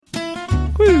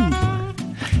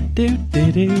Do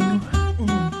do do.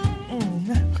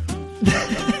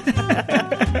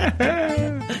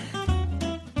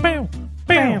 Bam,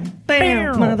 bam,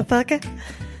 Bam, motherfucker.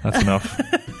 That's enough.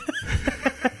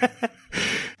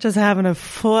 Just having a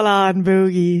full-on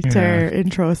boogie to our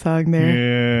intro song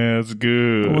there. Yeah, that's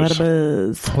good. What a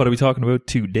buzz. What are we talking about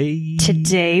today?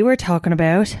 Today we're talking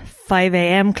about 5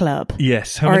 a.m. Club.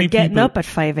 Yes. How Or many getting people up at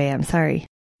 5 a.m., sorry.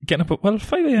 getting up at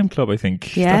 5 a.m. club, I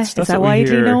think. Yeah, That's is that what we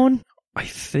widely hear. known? I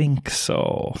think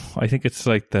so. I think it's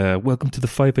like the welcome to the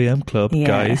 5 a.m. club, Yeah.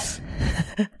 guys.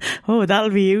 Oh,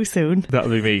 that'll be you soon. That'll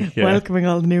be me. Yeah. Welcoming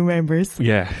all the new members.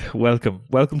 Yeah. Welcome.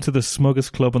 Welcome to the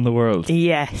smuggest club in the world.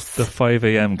 Yes. The 5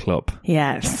 a.m. club.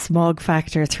 Yeah, smog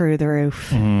factor through the roof.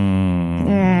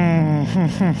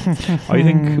 I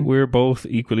think we're both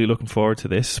equally looking forward to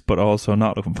this, but also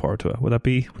not looking forward to it. Would that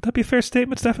be a fair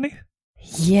statement, Stephanie?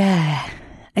 Yeah.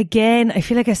 Again, I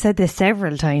feel like I've said this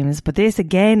several times, but this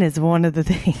again is one of the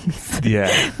things.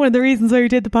 Yeah. One of the reasons why we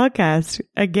did the podcast.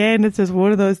 Again, it's just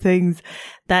one of those things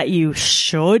that you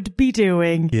should be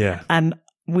doing. Yeah. And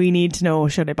we need to know,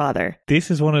 should I bother? This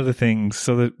is one of the things,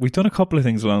 so that we've done a couple of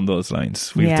things along those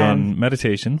lines. We've done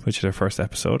meditation, which is our first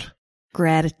episode.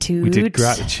 Gratitude. We did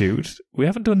gratitude. We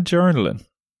haven't done journaling.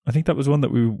 I think that was one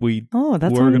that we Oh,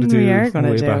 that's were one going to do we are going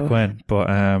to way do. back when. But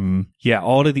yeah,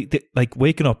 all of the like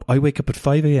waking up. I wake up at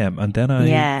 5 a.m. and then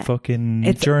I fucking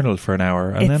journal for an hour,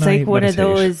 and it's then like I one meditate.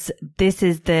 of those. This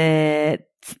is the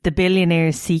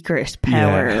billionaire's secret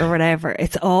power or whatever.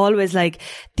 It's always like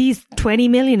these 20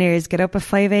 millionaires get up at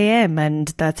 5 a.m. and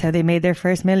that's how they made their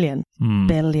first billion.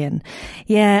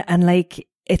 Yeah, and like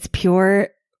it's pure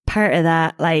part of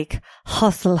that like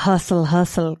hustle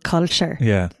culture.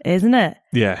 Yeah. Isn't it?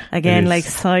 Yeah. Again, it is. like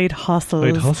side hustles.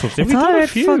 Side hustles. Yeah, It's we've all done a about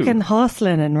few. fucking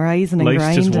hustling and rising and Life's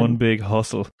grinding. just one big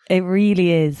hustle. It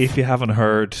really is. If you haven't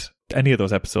heard any of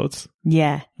those episodes,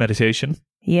 Yeah. meditation,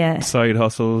 Yeah. side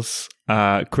hustles,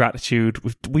 gratitude,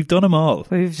 we've done them all.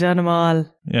 We've done them all.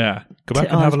 Yeah. Go back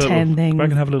To and have a all little 10 things. go back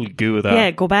and have a little go of that.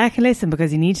 Yeah, go back and listen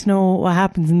because you need to know what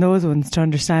happens in those ones to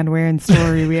understand where in the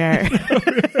story we are.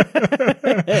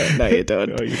 No, you don't.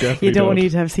 No, you definitely You don't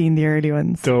need to have seen the early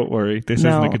ones. Don't worry. This No.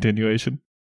 isn't a continuation.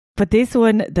 But this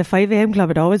one, the 5 a.m.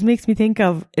 club, it always makes me think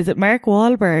of, is it Mark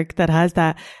Wahlberg that has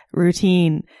that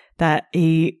routine that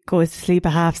he goes to sleep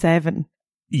at 7:30?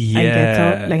 Yeah. And gets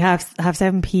up like half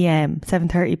 7 p.m.,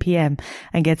 7:30 p.m.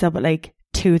 and gets up at like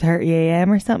 2:30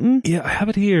 a.m. or something. Yeah, I have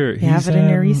it here. You have it in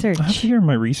your research. I have it here in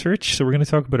my research. So we're going to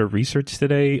talk about our research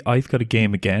today. I've got a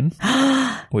game again,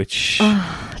 which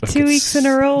look, 2 weeks in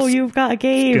a row, you've got a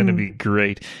game. It's going to be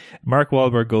great. Mark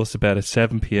Wahlberg goes to bed at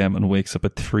 7 p.m. and wakes up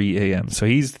at 3 a.m. So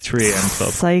he's the 3 a.m. club.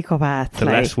 Psychopath.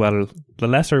 The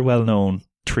lesser well-known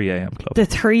 3 a.m. club. The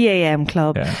 3 a.m.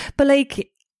 club. Yeah. But like,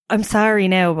 I'm sorry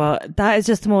now, but that is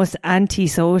just the most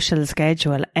anti-social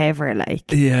schedule ever. Like,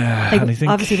 Yeah, like and I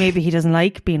think obviously maybe he doesn't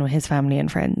like being with his family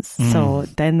and friends. So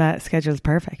then that schedule's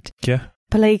perfect. yeah.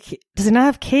 But like, does he not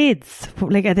have kids?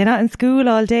 Like, are they not in school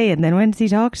all day? And then when does he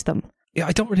talk to them? Yeah,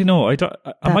 I don't really know. I That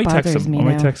might text bothers him. me I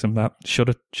might now. text him that. Should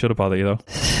it bother you though?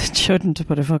 It shouldn't,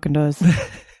 but it fucking does.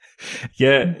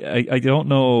 Yeah, I don't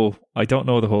know. I don't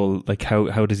know the whole, like,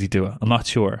 how does he do it? I'm not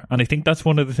sure. And I think that's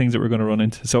one of the things that we're going to run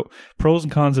into. So pros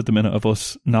and cons at the minute of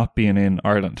us not being in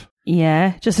Ireland.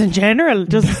 Yeah, just in general,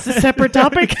 just a separate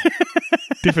topic.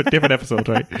 different episode,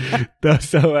 right? No,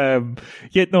 so,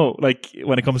 yeah, no, like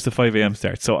when it comes to 5 a.m.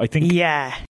 start. So I think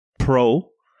Yeah. pro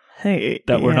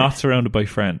that we're Yeah. not surrounded by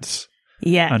friends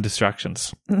Yeah. and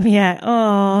distractions. Yeah.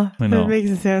 Oh, I know. that makes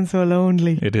it sound so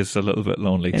lonely. It is a little bit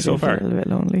lonely It so is far. a little bit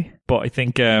lonely. But I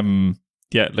think,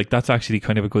 yeah, like that's actually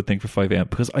kind of a good thing for 5 a.m.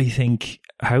 because I think,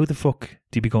 how the fuck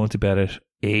do you be going to bed at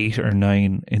 8 or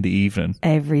 9 in the evening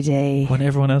Every day. when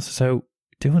everyone else is out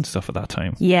doing stuff at that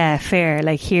time? Yeah, fair.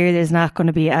 Like here, there's not going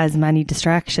to be as many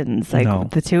distractions. Like No.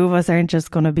 the two of us aren't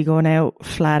just going to be going out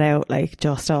flat out like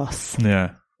just us.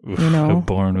 Yeah. Oof, You know? how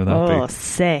boring would that Oh, be?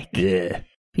 sick. Yeah.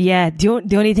 Yeah, the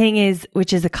only thing is,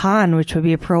 which is a con, which would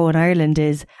be a pro in Ireland,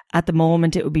 is at the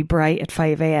moment it would be bright at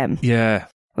 5 a.m. Yeah.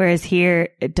 Whereas here,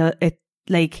 it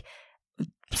like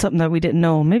something that we didn't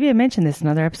know. Maybe I mentioned this in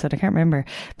another episode. I can't remember,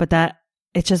 but that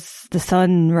it's just the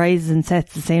sun rises and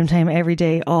sets the same time every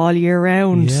day, all year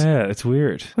round. Yeah, it's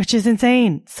weird. Which is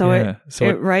insane. So Yeah, so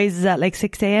it rises at like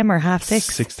 6 a.m. or half 6.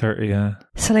 6:30, yeah.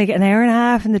 So like an hour and a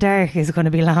half in the dark is going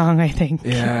to be long, I think.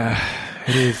 Yeah,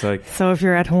 it is like, So if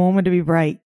you're at home, it'll be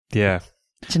bright. yeah.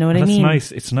 Do you know what And I that's mean?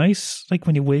 nice. It's nice, like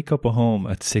when you wake up at home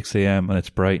at 6 a.m. and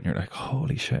it's bright and you're like,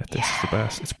 holy shit, this is the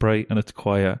best. It's bright and it's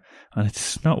quiet and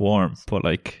it's not warm, but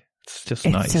like, it's just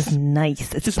It's nice. just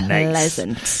nice. It's just nice.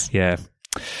 pleasant. Yeah.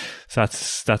 So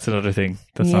that's another thing.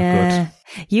 That's not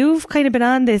good. You've kind of been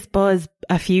on this buzz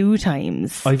a few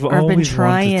times. I've or always been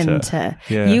trying wanted to.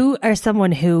 Yeah. You are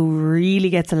someone who really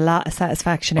gets a lot of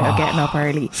satisfaction out of getting up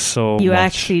early. So you much.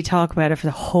 actually talk about it for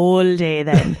the whole day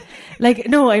then. Like,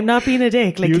 no, I'm not being a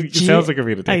dick. Like, it sounds like I'm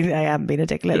being a dick. I am being a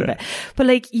dick a little bit. But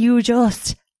like, you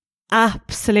just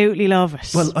absolutely love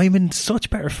it. Well, I'm in such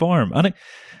better form. And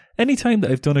any time that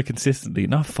I've done it consistently,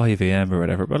 not 5 a.m. or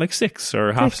whatever, but like 6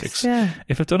 or half 6. Yeah.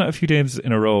 If I've done it a few days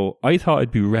in a row, I thought I'd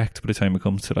be wrecked by the time it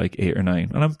comes to like 8 or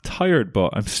 9. And I'm tired,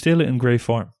 but I'm still in great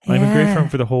form. I'm in great form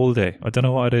for the whole day. I don't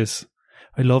know what it is.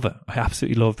 I love it. I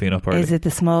absolutely love being up early. Is it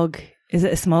the smog? Is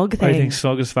it a smog thing? I think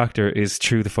sluggish factor is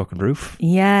through the fucking roof.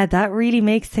 Yeah, that really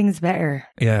makes things better.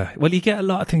 Yeah. Well, you get a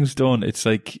lot of things done. It's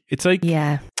like,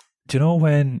 yeah. Do you know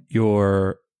when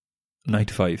you're 9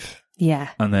 to 5? Yeah.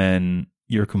 And then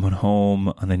you're coming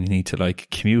home and then you need to like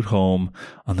commute home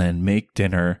and then make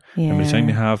dinner. Yeah. And by the time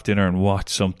you have dinner and watch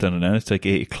something and then it's like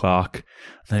 8 o'clock,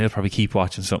 and then you'll probably keep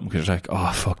watching something because you're like,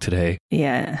 oh, fuck today.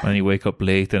 Yeah. And then you wake up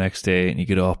late the next day and you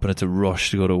get up and it's a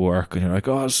rush to go to work and you're like,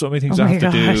 oh, there's so many things I have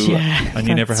to do. Yeah. And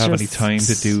you never have any time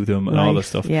to do them and all this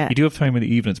stuff. Yeah. You do have time in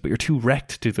the evenings, but you're too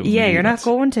wrecked to do them. Yeah, you're not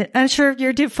going to. And sure,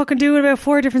 you're fucking doing about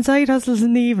 4 different side hustles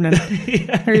in the evening.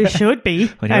 Or you should be.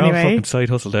 When you're anyway. all fucking side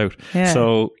hustled out. Yeah.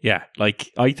 So, yeah, like,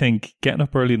 I think getting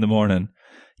up early in the morning,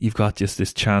 you've got just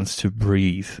this chance to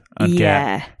breathe and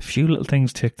get a few little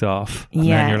things ticked off. And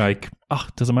then you're like, oh,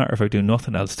 it doesn't matter if I do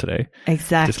nothing else today.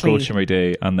 Exactly. Just go through my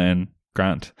day and then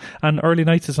grand. And early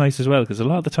nights is nice as well because a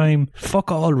lot of the time,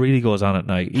 fuck all really goes on at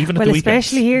night, even at the weekends. Well,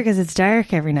 especially here because it's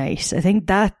dark every night. I think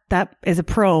that is a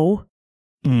pro.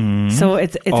 So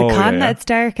it's a con that it's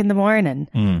dark in the morning,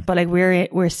 but like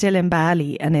we're still in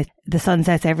Bali and the sun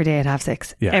sets every day at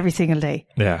 6:30, every single day.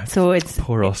 Yeah. So it's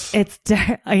poor us. It's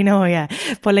dark. I know, yeah,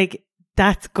 but like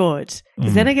that's good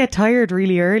because then I get tired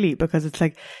really early because it's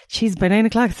like, geez, by 9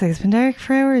 o'clock it's been dark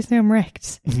for hours now. I'm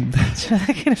wrecked.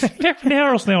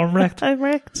 Hours now I'm wrecked. I'm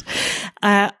wrecked.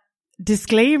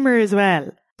 Disclaimer as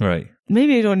well. Right.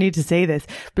 Maybe I don't need to say this,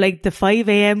 but like the 5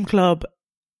 a.m. club.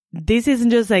 This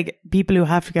isn't just like people who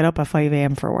have to get up at 5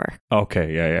 a.m. for work.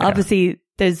 Okay, yeah. Obviously,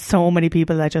 there's so many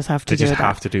people that just have to do that. They just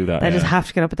have to do that. They just have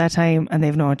to get up at that time and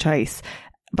they've no choice.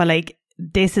 But like,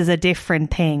 this is a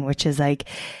different thing, which is like,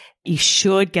 you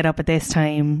should get up at this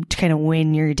time to kind of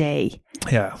win your day.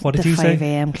 Yeah. What did you say? The 5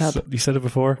 a.m. club. So, you said it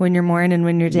before? Win your morning,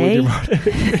 win your day.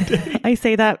 I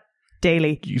say that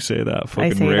daily. You say that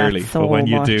fucking rarely. But when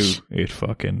you do, it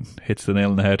fucking hits the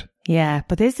nail on the head. Yeah,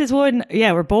 but this is one,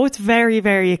 we're both very,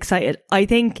 very excited. I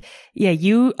think,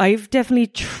 I've definitely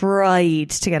tried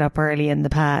to get up early in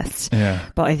the past. Yeah.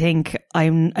 But I think I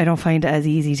don't find it as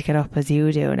easy to get up as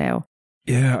you do now.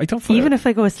 Yeah, I don't find even if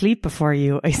I go asleep before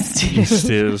you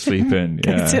still sleep in.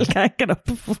 Yeah. I still can't get up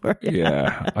before you.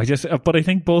 Yeah. But I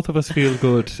think both of us feel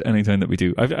good anytime that we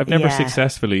do. I've never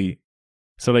successfully.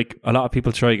 So like a lot of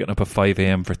people try getting up at 5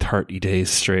 a.m. for 30 days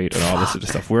straight and all this sort of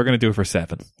stuff. We're going to do it for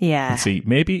 7. Yeah. And see,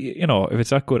 maybe, if it's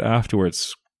that good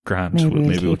afterwards, grand.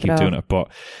 Maybe we'll keep doing it.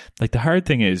 But like the hard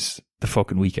thing is the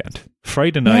fucking weekend.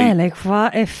 Friday night. Yeah, like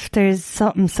what if there's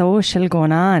something social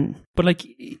going on? But like,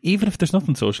 even if there's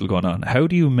nothing social going on, how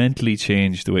do you mentally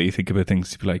change the way you think about things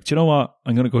to be like, do you know what?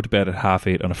 I'm going to go to bed at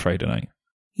 8:30 on a Friday night.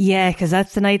 Yeah, because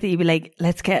that's the night that you'd be like,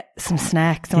 let's get some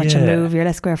snacks and watch a movie, or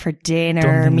let's go out for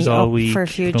dinner, meet up week, for a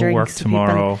few drinks. Work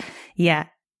tomorrow. Yeah,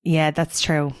 that's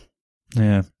true.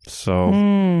 Yeah, so.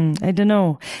 I don't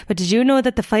know. But did you know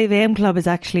that the 5 a.m. Club is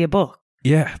actually a book?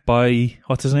 Yeah, by,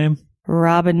 what's his name?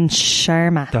 Robin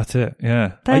Sharma. That's it,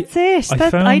 yeah. That's it.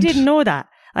 I didn't know that.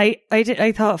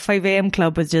 I thought 5 a.m.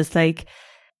 Club was just like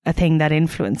a thing that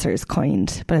influencers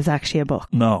coined, but it's actually a book.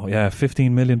 No,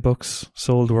 15 million books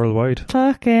sold worldwide.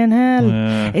 Fucking hell.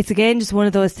 Yeah. It's again just one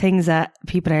of those things that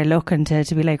people are looking to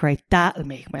be like, right, that'll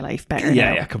make my life better.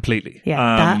 Yeah, completely.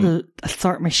 Yeah, that'll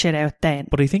sort my shit out then.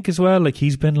 But I think as well, like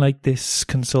he's been like this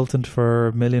consultant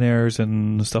for millionaires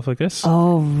and stuff like this.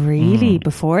 Oh, really?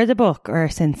 Before the book or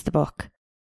since the book?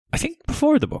 I think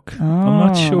before the book. I'm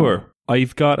not sure.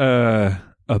 I've got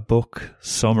a book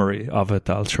summary of it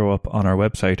that I'll throw up on our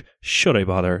website,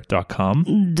 shouldibother.com.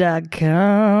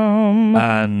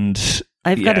 And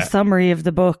I've got a summary of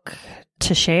the book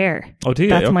to share. Oh, do you?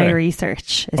 That's my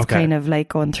research. It's kind of like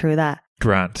going through that.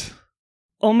 Grant.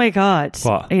 Oh my God.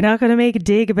 What? Are you not going to make a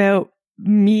dig about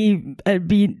me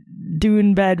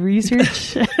doing bad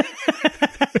research?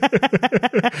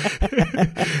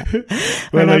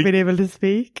 Well, not being able to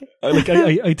speak.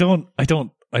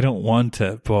 I don't want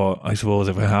to, but I suppose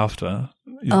if I have to,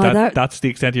 that's the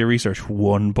extent of your research.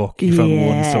 One book, you found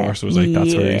one source, was like,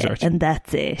 that's for research. And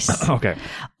that's it. Okay.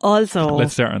 Also,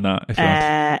 let's start on that if you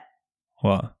want.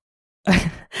 What?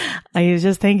 I was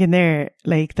just thinking there,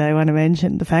 like, that I want to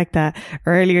mention the fact that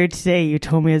earlier today you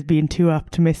told me I was being too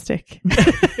optimistic.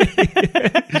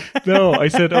 No, I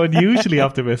said unusually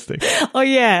optimistic. Oh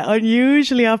yeah,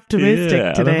 unusually optimistic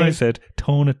Yeah, today. and then I said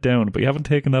tone it down, but you haven't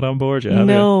taken that on board yet, have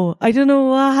you? No, I don't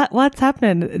know what's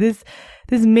happening.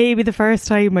 This may be the first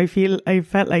time I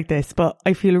felt like this, but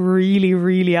I feel really,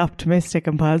 really optimistic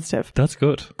and positive. That's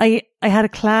good. I had a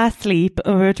class sleep.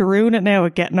 I'm about to ruin it now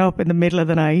with getting up in the middle of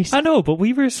the night. I know, but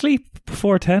we were asleep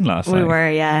before 10 last night. We were,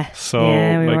 yeah. So,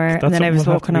 yeah, we like, were. that's And then I was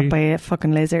something we'll have woken to up be- by a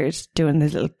fucking lizard doing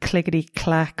this little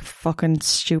clickety-clack fucking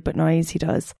stupid noise he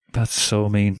does. That's so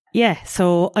mean. Yeah,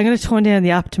 so I'm going to tone down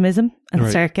the optimism and Right.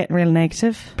 start getting real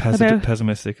negative about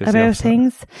Pessimistic is the opposite.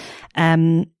 things.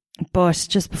 But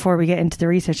just before we get into the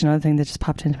research, another thing that just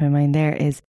popped into my mind there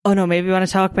is, oh no, maybe we want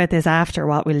to talk about this after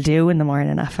what we'll do in the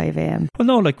morning at 5 a.m. Well,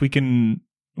 no, like we can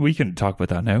talk about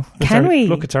that now. Can we?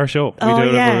 Look, it's our show. We Oh, do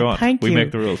whatever yeah, we want. thank we you.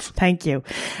 make the rules. Thank you.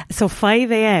 So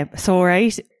 5 a.m. So,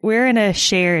 right, we're in a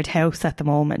shared house at the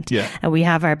moment. Yeah. And we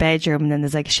have our bedroom and then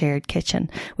there's like a shared kitchen,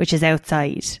 which is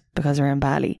outside because we're in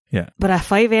Bali. Yeah. But at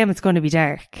 5 a.m. it's going to be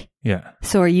dark. Yeah.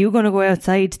 So are you going to go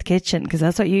outside to the kitchen? Because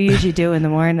that's what you usually do in the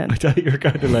morning. I thought you were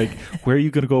kind of like, where are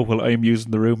you going to go while I'm using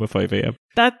the room at 5 a.m.?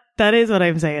 That is what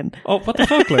I'm saying. Oh, what the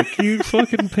fuck? Like, you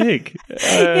fucking pig.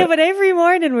 Yeah, but every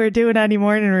morning we're doing any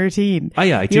morning routine. Oh,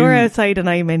 yeah, I do. You're outside and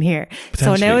I'm in here. So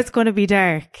now Potentially. it's going to be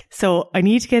dark. So I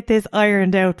need to get this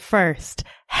ironed out first.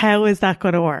 How is that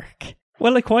going to work?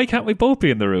 Well, like, why can't we both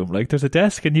be in the room? Like, there's a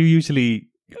desk and you usually,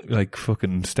 like,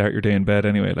 fucking start your day in bed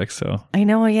anyway, like, so. I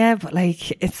know, yeah, but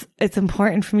like it's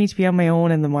important for me to be on my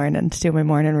own in the morning to do my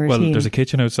morning routine. Well, there's a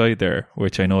kitchen outside there,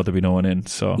 which I know there'll be no one in,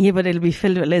 so. Yeah, but it'll be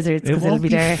filled with lizards It because it'll won't be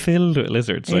dark. filled with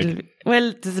lizards, like,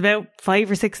 Well, there's about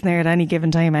 5 or 6 in there at any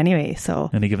given time anyway, so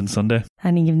any given Sunday.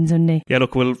 any given Sunday. Yeah,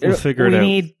 look, we'll figure it out.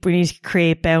 We need to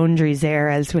create boundaries there,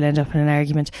 else we'll end up in an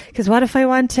argument. Because what if I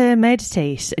want to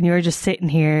meditate and you're just sitting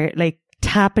here like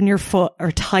tapping your foot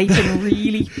or typing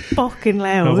really fucking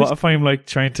loud? Now, what if I'm like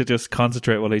trying to just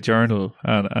concentrate while I journal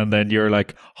and then you're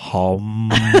like, hum,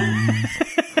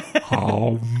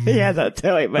 hum. Yeah, that's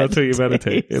how I meditate. That's how you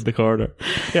meditate in the corner.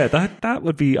 Yeah, that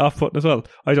would be off-putting as well.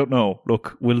 I don't know.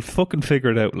 Look, we'll fucking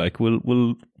figure it out. Like,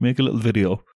 we'll make a little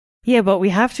video. Yeah, but we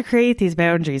have to create these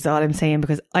boundaries, all I'm saying,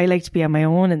 because I like to be on my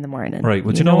own in the morning. Right,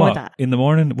 but you know what? That. In the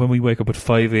morning when we wake up at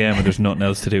 5 a.m. and there's nothing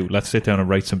else to do, let's sit down and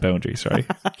write some boundaries, right?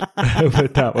 How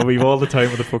about that? When we've all the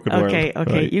time in the fucking world. Okay.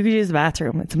 Right? You could use the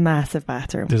bathroom. It's a massive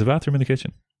bathroom. There's a bathroom in the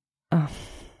kitchen. Oh.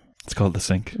 It's called the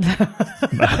sink. There's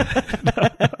a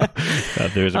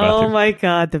bathroom. Oh my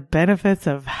God, the benefits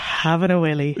of having a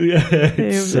willy. Yeah,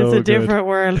 it's so a good. different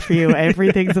world for you.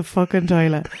 Everything's a fucking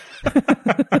toilet.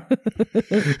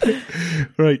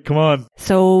 Right, come on.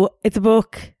 So it's a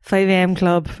book, 5 a.m.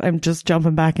 Club. I'm just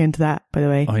jumping back into that, by the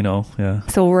way. I know, yeah.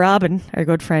 So Robin, our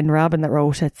good friend Robin that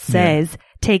wrote it, says,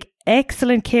 take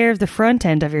excellent care of the front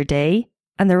end of your day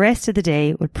and the rest of the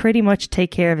day will pretty much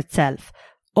take care of itself.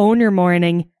 Own your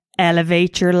morning,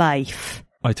 elevate your life.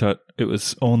 I thought it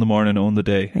was own the morning, own the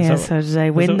day. Yeah, so did I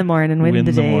win the morning, win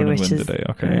the day, morning, which win is the day.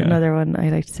 Okay, another one I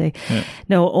like to say. Yeah.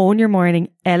 No, own your morning,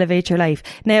 elevate your life.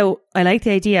 Now, I like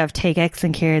the idea of take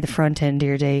excellent care of the front end of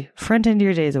your day. Front end of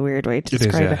your day is a weird way to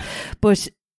describe it. But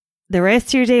the rest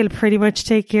of your day will pretty much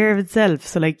take care of itself.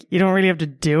 So, like, you don't really have to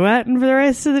do anything for the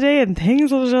rest of the day and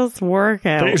things will just work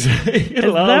out. Is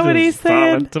that what he's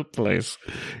saying? Into place.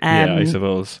 Yeah, I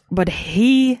suppose. But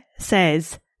he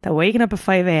says that waking up at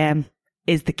 5 a.m.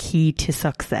 is the key to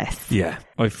success. Yeah,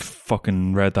 I've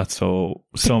fucking read that so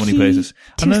many key places.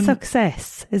 To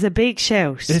success is a big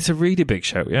shout. It's a really big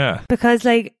shout, yeah. Because,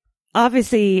 like,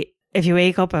 obviously, if you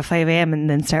wake up at 5 a.m. and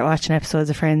then start watching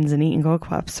episodes of Friends and eating Cocoa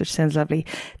Pops, which sounds lovely,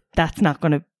 that's not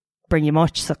going to bring you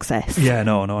much success. Yeah,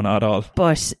 no, not at all.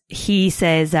 But he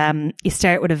says you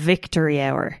start with a victory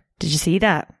hour. Did you see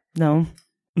that? No?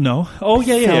 No. Oh,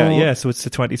 yeah. So it's the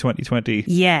 20-20-20.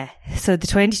 Yeah. So the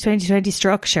 20-20-20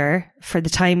 structure for the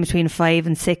time between 5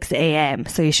 and 6 a.m.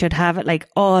 So you should have it like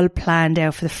all planned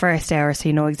out for the first hour so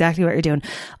you know exactly what you're doing.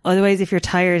 Otherwise, if you're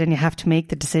tired and you have to make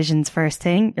the decisions first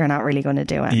thing, you're not really going to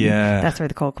do it. Yeah. That's where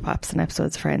the Cocoa Pops and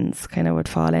episodes of Friends kind of would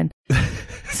fall in.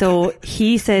 So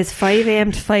he says 5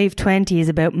 a.m. to 5:20 is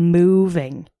about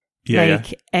moving. Yeah,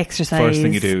 exercise. First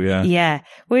thing you do, yeah. Yeah.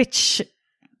 Which...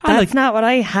 That's not what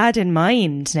I had in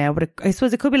mind now, but I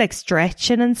suppose it could be like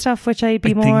stretching and stuff, which I'd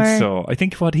be more... I think so. I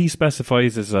think what he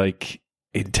specifies is like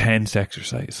intense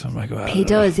exercise. I'm like, well, he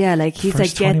does, yeah. Like he's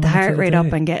like, get the heart rate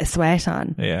up and get a sweat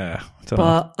on. Yeah.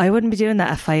 But I wouldn't be doing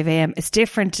that at 5 a.m. It's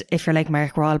different if you're like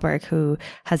Mark Wahlberg, who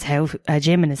has a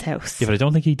gym in his house. Yeah, but I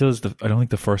don't think he does. I don't think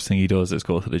the first thing he does is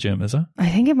go to the gym, is it? I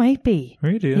think it might be.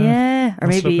 Really? Yeah. Or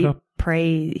Let's maybe look it up.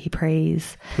 he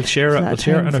prays. We'll share it. We'll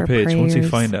share it on our page prayers. once we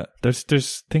find it.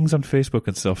 There's things on Facebook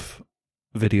and stuff,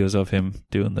 videos of him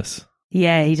doing this.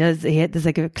 Yeah, he does. There's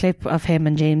like a clip of him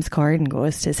and James Corden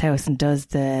goes to his house and does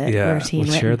the routine.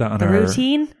 We'll share that on our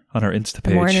routine. On our Insta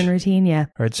page. The morning routine, yeah.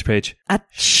 Our Insta page. At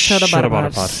Shoulda Bother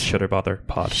Pod. Shoulda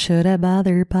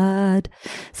Bother Pod.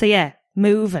 So yeah,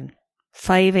 moving.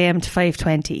 5 a.m. to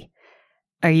 5:20.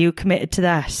 Are you committed to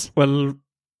that? Well,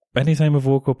 anytime I've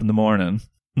woke up in the morning,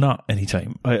 not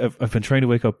anytime. I've been trying to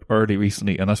wake up early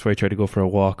recently, and that's why I tried to go for a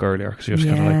walk earlier, because you just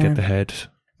kind of like get the head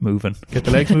moving. Get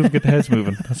the legs moving, get the heads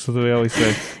moving. That's what we always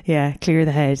say. Yeah, clear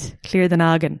the head. Clear the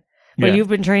noggin. Well, you've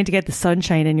been trying to get the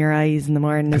sunshine in your eyes in the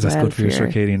morning as well. Because that's good for your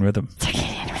circadian rhythm.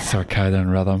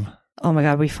 Circadian rhythm. Oh my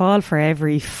God, we fall for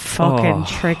every fucking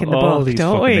trick in the book,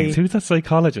 don't we? Things. Who's that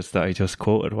psychologist that I just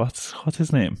quoted? What's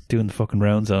his name? Doing the fucking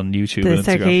rounds on YouTube the and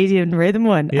Instagram. circadian rhythm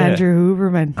one. Yeah. Andrew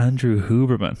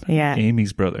Huberman. Yeah.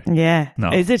 Amy's brother. Yeah.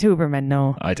 No. Is it Huberman?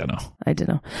 No. I don't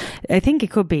know. I think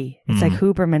it could be. It's like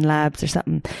Huberman Labs or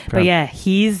something. But yeah,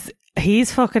 he's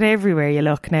fucking everywhere you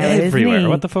look now, everywhere. isn't he?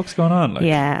 What the fuck's going on? Like?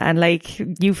 Yeah, and like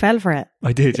you fell for it.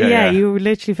 I did, yeah. You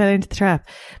literally fell into the trap.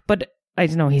 But I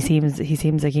don't know, he seems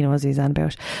like he knows what he's on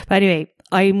about. But anyway,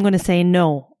 I'm going to say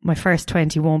no. My first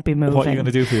 20 won't be moving. What are you going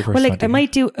to do for your first 20? I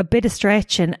might do a bit of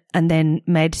stretching and then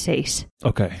meditate.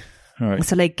 Okay. All right.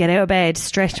 So like get out of bed,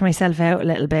 stretch myself out a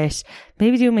little bit,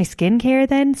 maybe do my skincare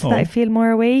then so that I feel more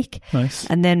awake. Nice.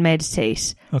 And then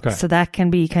meditate. Okay. So that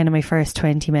can be kind of my first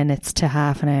 20 minutes to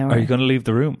half an hour. Are you going to leave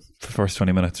the room for the first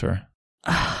 20 minutes or?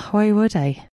 Why would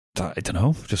I? I don't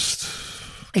know. Just curious.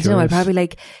 I don't know. I'd probably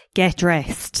like get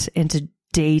dressed into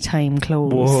daytime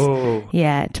clothes. Whoa.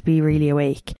 Yeah, to be really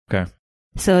awake. Okay.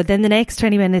 So then the next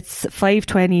 20 minutes,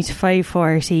 5:20 to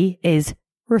 5:40, is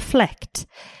reflect.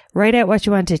 Write out what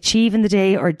you want to achieve in the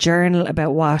day or journal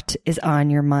about what is on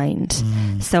your mind.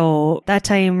 So that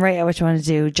time, write out what you want to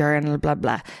do, journal, blah,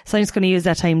 blah. So I'm just going to use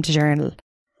that time to journal.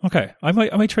 Okay. I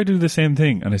might try to do the same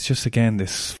thing. And it's just, again,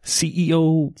 this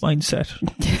CEO mindset.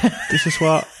 This is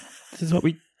what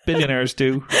we billionaires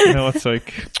do. You know, it's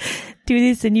like... Do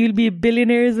this and you'll be a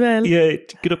billionaire as well. Yeah,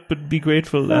 get up and be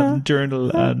grateful and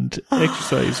journal and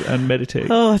exercise and meditate.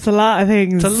 Oh, it's a lot of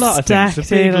things. It's a lot of things.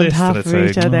 It's a big list on top of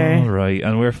each other. All right,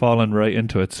 and we're falling right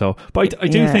into it. So, but I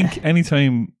do think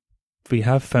anytime we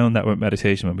have found that with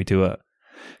meditation, when we do it,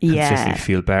 consistently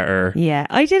feel better. Yeah,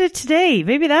 I did it today.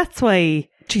 Maybe that's why.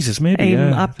 Jesus, maybe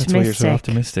I'm optimistic. That's why you're so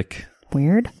optimistic.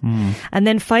 Weird. And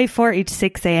then 5:40 to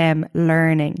 6 a.m.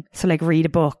 learning. So like read a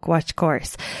book, watch a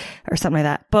course or something like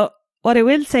that. But what I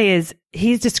will say is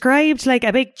he's described like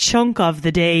a big chunk of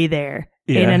the day there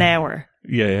in an hour.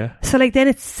 Yeah. So like then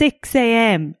it's 6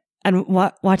 a.m. and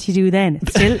what do you do then?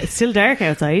 It's still dark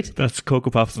outside. That's Cocoa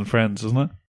Pops and Friends, isn't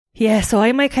it? Yeah, so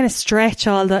I might kind of stretch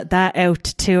all that out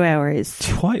to 2 hours.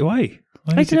 Why?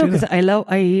 I don't know, because I love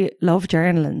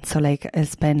journaling. So like I'll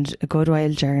spend a good while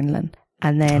journaling.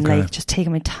 And then, like, just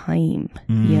taking my time,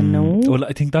 you know? Well,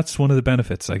 I think that's one of the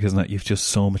benefits, like, isn't it? You've just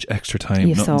so much extra time.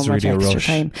 You have so much really extra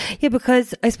time. Yeah,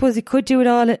 because I suppose you could do it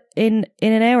all in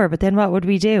an hour, but then what would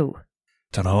we do?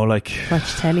 Don't know, like...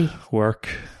 Watch telly. Work.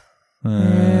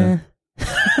 That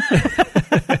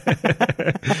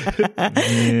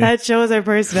shows our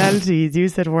personalities. You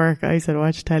said work, I said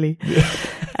watch telly.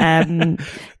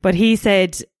 But he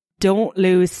said, don't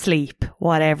lose sleep,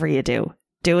 whatever you do.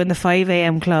 Doing the 5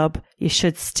 a.m. club, you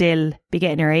should still be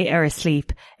getting your 8 hours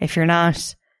sleep. If you're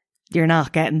not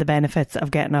getting the benefits of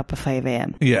getting up at 5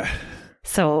 a.m. Yeah.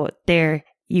 So there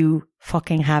you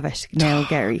fucking have it now,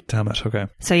 Gary. Damn it, okay.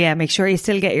 So yeah, make sure you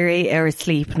still get your 8 hours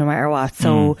sleep no matter what.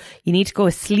 So you need to go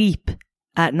sleep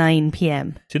at 9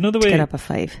 p.m. Do you know the way to get up at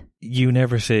 5? You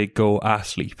never say go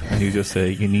asleep, and you just say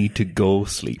you need to go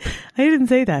sleep. I didn't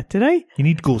say that, did I? You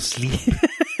need to go sleep.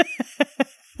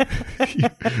 You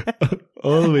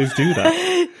always do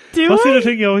that. What's the other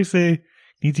thing you always say?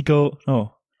 Need to go.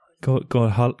 Oh, go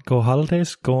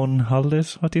holidays. Go on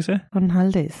holidays. What do you say? On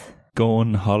holidays. Go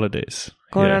on holidays.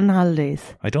 Going on holidays.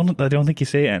 I don't think you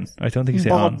say N. I don't think you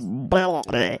say on.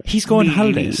 He's going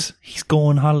holidays. He's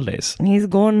going holidays. He's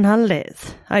going on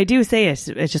holidays. I do say it.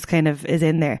 It just kind of is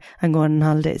in there. I'm going on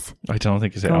holidays. I don't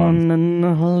think you say going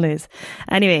on holidays.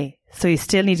 Anyway, so you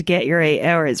still need to get your 8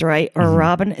 hours, right? Or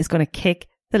Robin is going to kick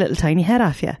the little tiny head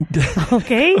off you.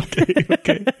 Okay?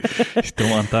 Okay. Don't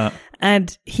want that.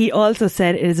 And he also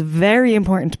said it is very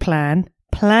important to plan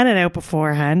plan it out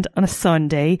beforehand on a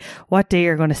Sunday, what day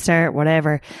you're going to start,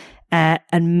 whatever,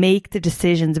 and make the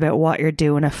decisions about what you're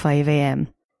doing at 5 a.m.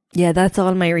 Yeah, that's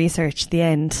all my research at the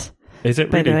end. Is it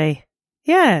by really? the way?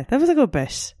 Yeah, that was a good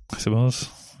bit. I suppose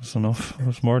it's enough. It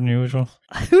was more than usual.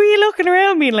 Who are you looking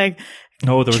around being like,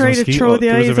 No, there was trying a mosquito. to throw the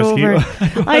There was a eyes over?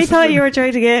 mosquito. I thought you were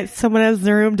trying to get someone else in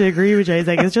the room to agree with you. I was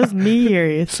like, it's just me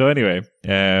here. So anyway,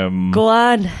 Go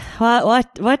on.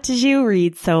 What did you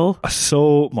read? So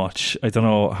much. I don't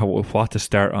know what to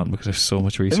start on because there's so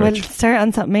much research. Well, start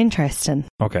on something interesting.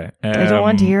 Okay. I don't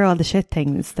want to hear all the shit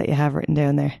things that you have written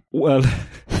down there. Well,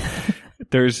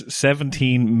 there's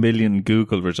 17 million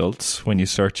Google results when you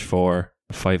search for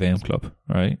a 5 a.m. club,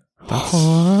 right?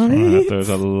 There's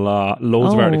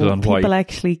loads of articles on why people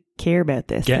actually care about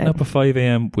this. Getting then. up at 5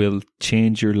 a.m. will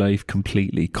change your life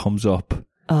completely. Comes up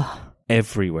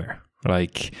everywhere.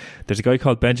 Like, there's a guy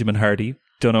called Benjamin Hardy.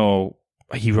 Don't know.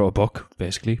 He wrote a book,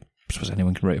 basically. I suppose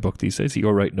anyone can write a book these days.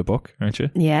 You're writing a book, aren't you?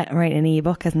 Yeah, writing an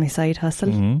ebook as my side hustle.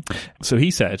 Mm-hmm. So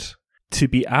he said, to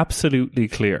be absolutely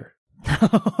clear.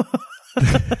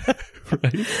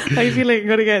 Right? I feel like I'm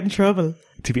going to get in trouble.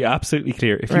 To be absolutely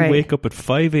clear, if you wake up at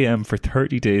 5 a.m. for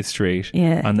 30 days straight,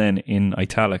 and then in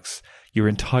italics, your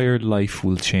entire life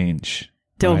will change.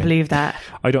 Don't believe that.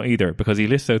 I don't either, because he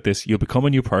lists out this: you'll become a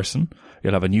new person,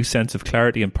 you'll have a new sense of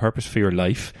clarity and purpose for your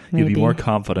life, you'll be more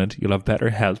confident, you'll have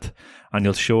better health, and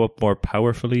you'll show up more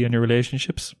powerfully in your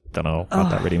relationships. Don't know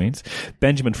what that really means.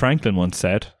 Benjamin Franklin once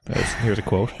said, here's a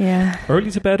quote,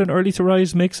 early to bed and early to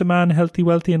rise makes a man healthy,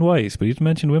 wealthy and wise. But he didn't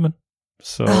mention women.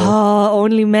 So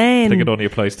only men. I think it only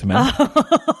applies to men.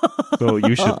 So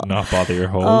you should not bother your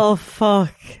whole. Oh,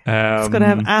 fuck. It's going to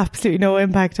have absolutely no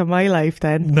impact on my life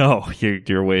then. No,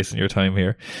 you're wasting your time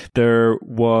here. There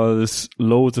was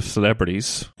loads of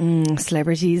celebrities.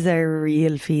 Celebrities are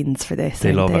real fiends for this.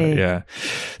 They love it, yeah.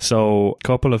 So, a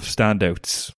couple of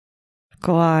standouts.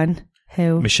 Go on.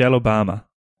 Who? Michelle Obama.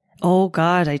 Oh,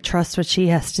 God, I trust what she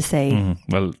has to say.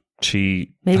 Well,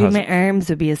 she maybe my arms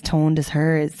would be as toned as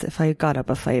hers if I got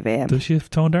up at 5 a.m. Does she have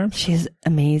toned arms? She has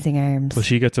amazing arms. Well,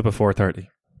 she gets up at 4:30.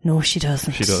 No, she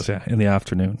doesn't. She does, yeah, in the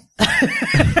afternoon. That's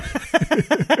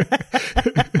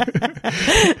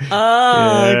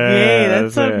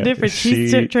something different. She's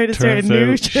trying to start a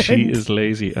new trend. She is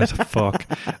lazy as fuck.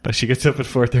 She gets up at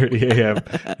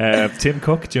 4:30 a.m. Tim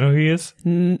Cook, do you know who he is?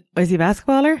 Is he a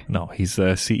basketballer? No, he's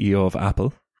the CEO of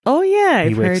Apple. Oh yeah,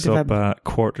 I've heard of him. He wakes up at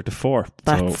 3:45.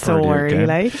 That's so early,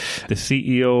 like. The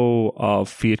CEO of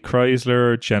Fiat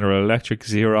Chrysler, General Electric,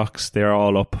 Xerox, they're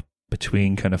all up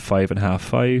between kind of 5 and half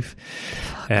 5.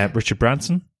 Richard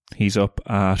Branson, he's up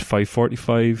at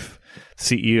 5:45.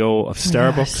 CEO of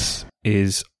Starbucks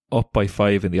is up by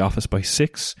 5, in the office by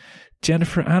 6.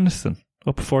 Jennifer Aniston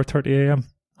up at 4:30 a.m.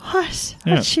 What?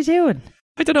 Yeah. What's she doing?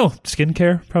 I don't know.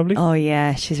 Skincare, probably. Oh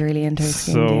yeah, she's really into her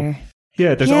skincare.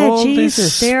 Yeah, there's all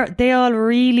Jesus. this. They all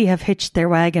really have hitched their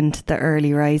wagon to the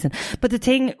early rising. But the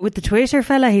thing with the Twitter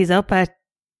fella, he's up at.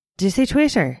 Did you say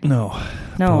Twitter? No.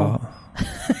 Who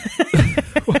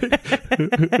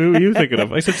are you thinking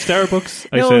of? I said Starbucks.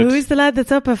 Who's the lad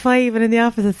that's up at 5 and in the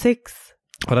office at 6?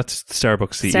 Well, that's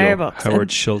Starbucks CEO,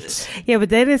 Howard Schultz. Yeah, but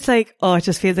then it's like, it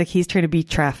just feels like he's trying to beat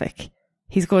traffic.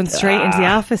 He's going straight into the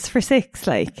office for 6,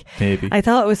 like. Maybe. I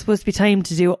thought it was supposed to be time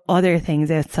to do other things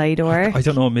outside work. I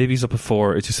don't know, maybe he's up at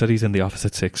 4. It just said he's in the office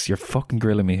at 6. You're fucking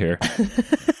grilling me here.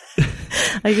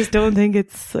 I just don't think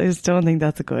that's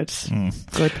a good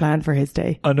plan for his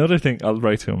day. Another thing, I'll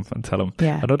write to him and tell him.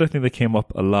 Yeah. Another thing that came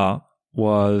up a lot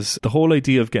was the whole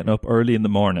idea of getting up early in the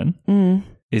morning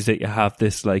is that you have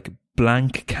this like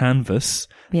blank canvas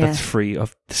that's free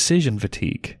of decision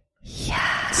fatigue.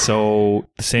 Yeah. So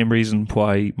the same reason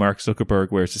why Mark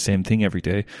Zuckerberg wears the same thing every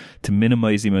day, to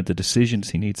minimize the amount of decisions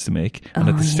he needs to make. And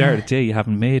at the start of the day, you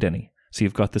haven't made any. So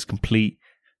you've got this complete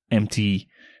empty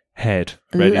head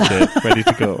ready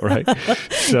to go, right?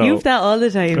 So you've that all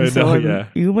the time. I know,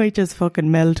 you might just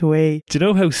fucking melt away. Do you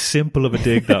know how simple of a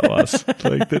dig that was?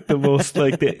 Like the most,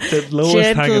 like the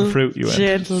lowest hanging fruit you went.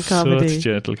 Gentle comedy. Such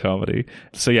gentle comedy.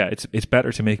 So yeah, it's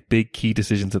better to make big key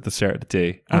decisions at the start of the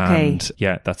day. Okay. And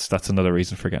yeah, that's another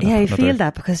reason for getting up. Yeah, I feel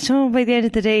that, because by the end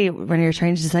of the day, when you're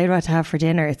trying to decide what to have for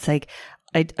dinner, it's like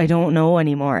I don't know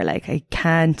anymore. Like I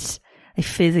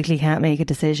physically can't make a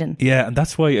decision. Yeah, and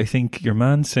that's why I think your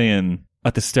man saying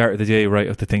at the start of the day, write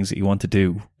out the things that you want to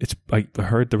do. I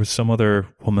heard there was some other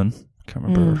woman, can't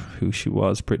remember who she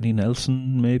was, Brittany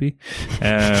Nelson, maybe.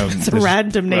 It's a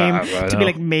random name to be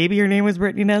like, maybe your name was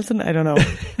Brittany Nelson. I don't know.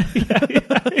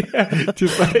 yeah.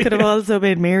 Just like, could have also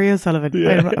been Mary O'Sullivan.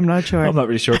 Yeah. I'm not sure. I'm not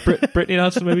really sure. Brittany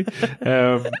Nelson, maybe.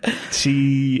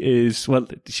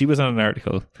 She was on an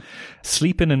article.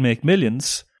 Sleep in and make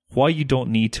millions why you don't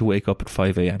need to wake up at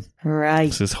 5 a.m. Right.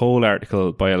 It's this whole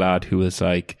article by a lad who was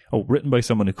like, written by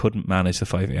someone who couldn't manage the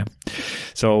 5 a.m.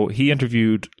 So he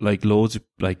interviewed like loads of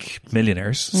like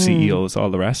millionaires, CEOs,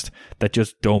 all the rest, that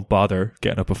just don't bother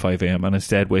getting up at 5 a.m. and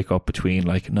instead wake up between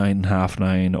like 9 and half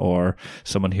 9, or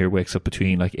someone here wakes up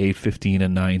between like 8:15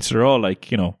 and 9. So they're all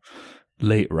like, you know,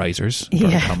 late risers,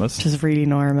 which is really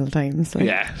normal times. Like.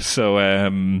 Yeah. So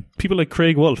people like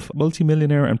Craig Wolf,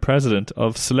 multimillionaire and president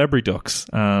of Celebrity Ducks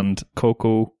and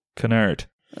Coco Canard.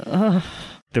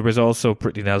 There was also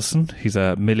Brittany Nelson. She's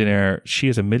a millionaire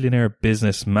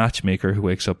business matchmaker who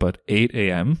wakes up at 8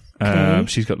 a.m. Okay.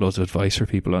 She's got loads of advice for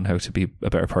people on how to be a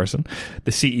better person.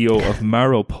 The CEO of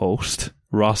Marrow Post,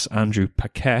 Ross Andrew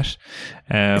Paquette.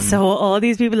 So all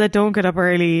these people that don't get up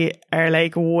early are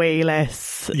like way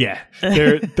less. Yeah.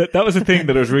 That was the thing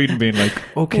that I was reading, being like,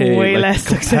 okay, way like, less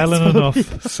compelling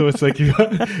successful. enough. So it's like,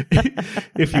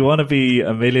 if you want to be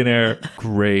a millionaire,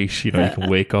 great. You know, you can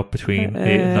wake up between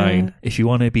 8 and 9. If you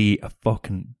want to be a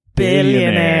fucking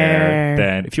billionaire,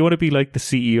 then if you want to be like the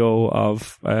CEO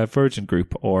of Virgin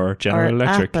Group or General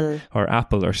Electric or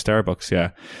Apple or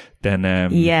Starbucks, then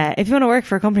if you want to work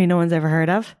for a company no one's ever heard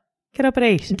of, get up at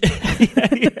 8.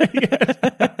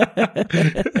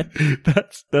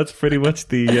 That's pretty much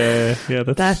the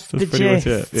that's the pretty gist.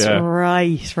 much it. Yeah.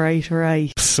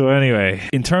 Right. So anyway,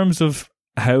 in terms of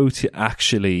how to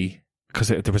actually, because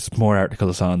there was more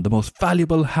articles on the most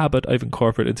valuable habit I've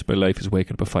incorporated into my life is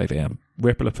waking up at 5 a.m.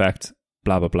 Ripple effect,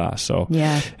 blah blah blah. So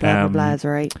blah blah is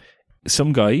right.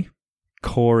 Some guy,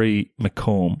 Corey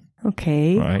McComb.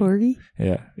 Okay, right? Corey.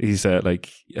 Yeah, he's like,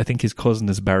 I think his cousin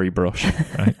is Barry Brush,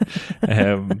 right?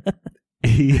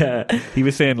 He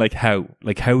was saying like how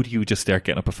do you just start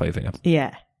getting up at 5 a.m?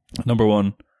 Yeah. Number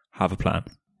one, have a plan.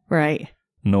 Right.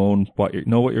 Know what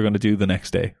you're going to do the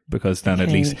next day, because then at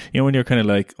least, you know, when you're kind of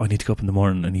like, I need to go up in the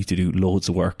morning, I need to do loads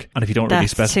of work, and if you don't really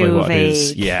specify what it is,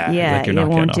 like you're not you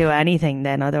won't getting do up. Anything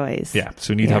then otherwise. Yeah,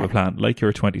 so you need to have a plan, like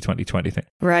your 20-20-20 thing.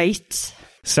 Right.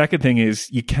 Second thing is,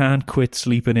 you can't quit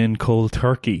sleeping in cold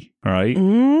turkey, all right?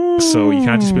 So you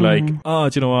can't just be like, oh,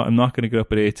 do you know what? I'm not going to get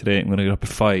up at 8 today. I'm going to get up at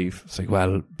 5. It's like,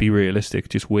 well, be realistic.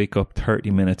 Just wake up 30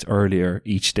 minutes earlier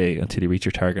each day until you reach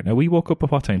your target. Now, we woke up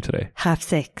at what time today?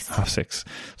 6:30.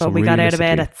 So but we got out of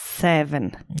bed at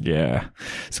 7. Yeah.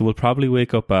 So we'll probably we'll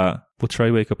try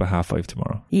wake up at 5:30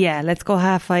 tomorrow. Yeah, let's go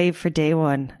 5:30 for day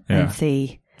one and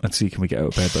see. And see, can we get out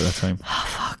of bed by that time? Oh,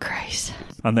 fuck, Christ.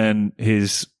 And then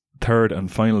his third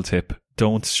and final tip,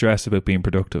 don't stress about being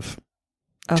productive.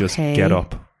 Okay. Just get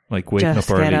up. Like, waking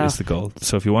Just up early get up. is the goal.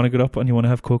 So if you want to get up and you want to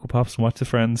have Cocoa Pops and watch the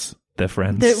Friends.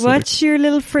 Watch your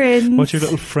little friends. Watch your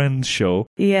little Friends show.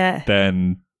 Yeah.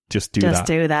 Then just do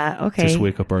that. Okay. Just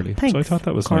wake up early. Thanks, so I thought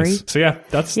that was Corey. nice. So yeah,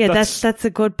 that's a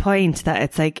good point, that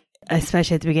it's like,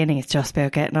 especially at the beginning, it's just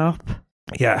about getting up.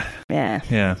 Yeah.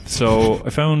 So I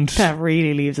found that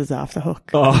really leaves us off the hook.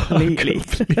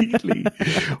 Completely.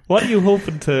 What are you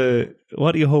hoping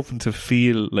to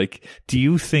feel like? Do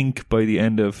you think by the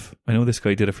end of, I know this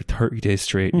guy did it for 30 days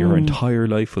straight, your entire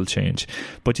life will change,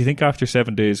 but do you think after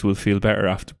 7 days we'll feel better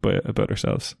about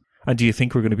ourselves? And do you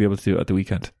think we're going to be able to do it at the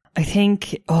weekend? I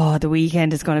think, the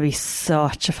weekend is going to be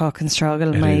such a fucking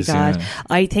struggle. My God. Yeah.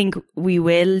 I think we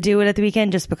will do it at the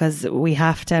weekend just because we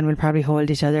have to, and we'll probably hold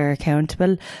each other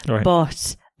accountable. Right.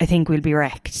 But I think we'll be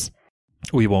wrecked.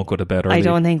 We won't go to bed early. I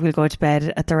don't think we'll go to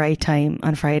bed at the right time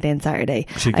on Friday and Saturday.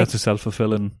 I think that's a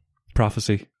self-fulfilling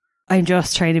prophecy. I'm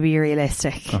just trying to be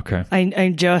realistic. Okay.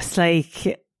 I'm just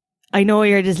like, I know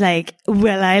you're just like,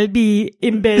 well, I'll be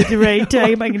in bed at the right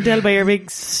time. I can tell by your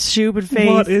big stupid face.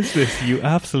 What is this, you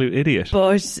absolute idiot?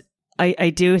 But I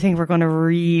do think we're going to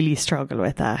really struggle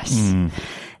with that.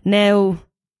 Now,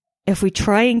 if we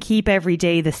try and keep every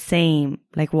day the same,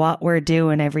 like what we're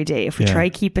doing every day, if we try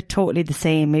to keep it totally the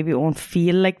same, maybe it won't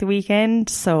feel like the weekend.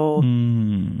 So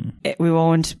we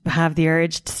won't have the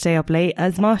urge to stay up late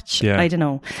as much. Yeah. I don't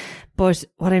know. But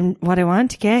what I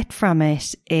want to get from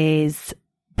it is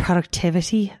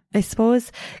productivity, I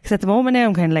suppose, because at the moment now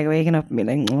I'm kind of like waking up and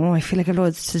being like, I feel like I've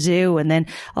loads to do, and then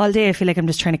all day I feel like I'm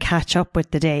just trying to catch up with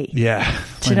the day. Yeah,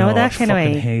 do you know that kind of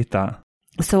way? I hate that.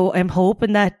 So I'm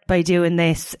hoping that by doing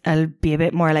this I'll be a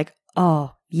bit more like,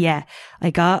 oh yeah, I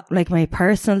got like my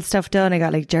personal stuff done, I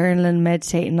got like journaling,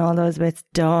 meditating, all those bits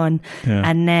done,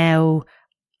 and now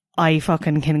I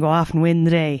fucking can go off and win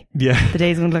the day. Yeah. The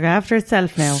day's going to look after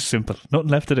itself now. Simple. Nothing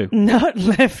left to do. Nothing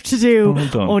left to do.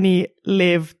 Only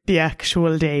live the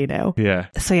actual day now. Yeah.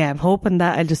 So yeah, I'm hoping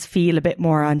that I'll just feel a bit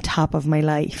more on top of my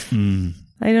life. I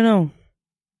don't know.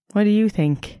 What do you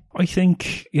think? I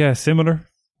think, similar.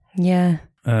 Yeah.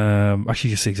 Actually,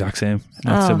 just the exact same,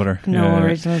 not similar. No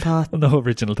original thoughts. No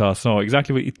original thoughts. No,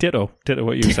 exactly what you ditto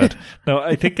what you said. No,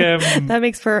 I think that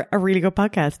makes for a really good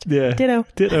podcast. Yeah,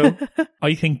 ditto.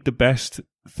 I think the best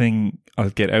thing I'll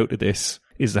get out of this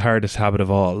is the hardest habit of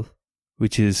all,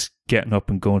 which is getting up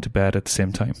and going to bed at the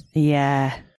same time.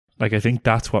 Yeah. Like, I think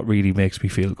that's what really makes me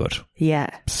feel good.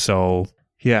 Yeah. So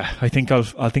yeah, I think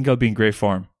I'll be in great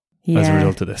form. As a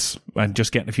result of this, and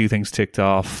just getting a few things ticked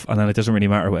off, and then it doesn't really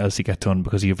matter what else you get done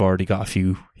because you've already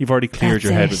cleared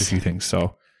your head with a few things.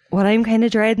 So what I'm kind of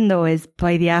dreading though is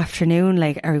by the afternoon,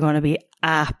 like, are we going to be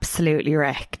absolutely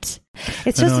wrecked?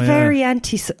 It's just very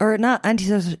unsocial.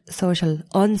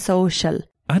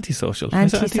 Antisocial kind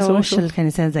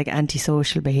of sounds like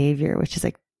antisocial behaviour, which is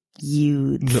like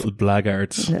youths, little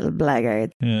blackguards.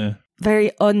 Yeah.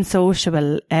 Very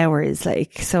unsociable hours,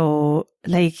 like, so,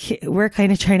 like, we're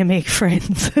kind of trying to make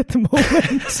friends at the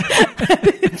moment. And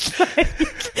it's like,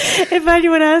 if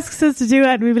anyone asks us to do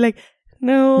that, and we'd be like,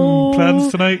 no.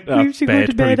 Plans tonight? We should go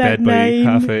to bed at 9.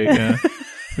 By 8:30, yeah.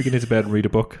 We can get to bed and read a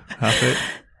book, 8:30.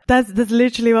 That's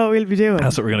literally what we'll be doing.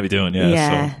 That's what we're going to be doing,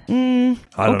 yeah. So,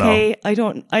 I don't know. I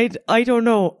don't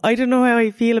know. I don't know how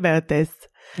I feel about this.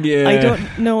 Yeah. I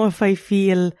don't know if I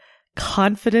feel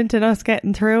confident in us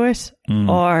getting through it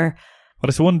or... Well,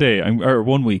 it's 1 day or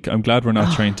 1 week. I'm glad we're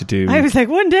not trying to do... I was like,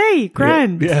 1 day,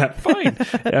 grand. Yeah, fine.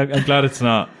 I'm glad it's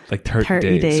not like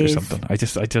 30 days or something. I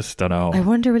just don't know. I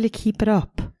wonder, will you keep it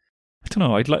up? I don't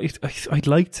know. I'd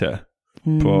like to,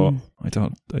 but I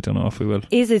don't know if we will.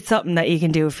 Is it something that you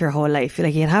can do for your whole life?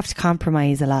 Like, you'd have to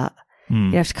compromise a lot.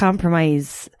 You have to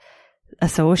compromise a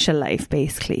social life,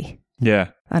 basically. Yeah.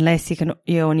 Unless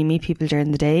you only meet people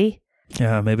during the day.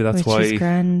 Yeah, maybe that's why. Which is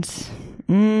grand.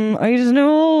 I don't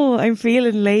know. I'm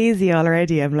feeling lazy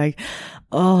already. I'm like,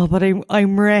 oh, but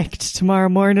I'm wrecked tomorrow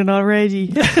morning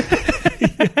already.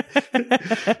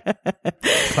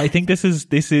 I think this is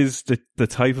the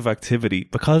type of activity,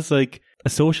 because like a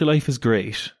social life is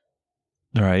great,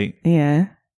 right? Yeah.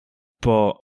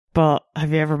 But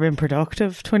have you ever been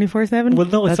productive 24/7? Well,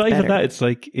 no, it's not even that. It's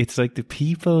like the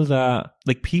people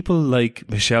like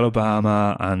Michelle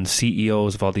Obama and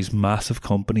CEOs of all these massive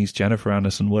companies, Jennifer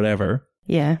Aniston, whatever.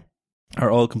 Yeah. Are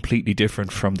all completely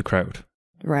different from the crowd.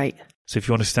 Right. So if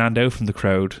you want to stand out from the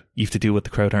crowd, you have to do what the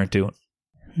crowd aren't doing.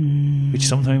 Which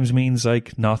sometimes means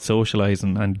like not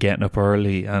socialising and getting up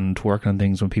early and working on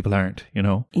things when people aren't, you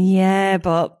know? Yeah,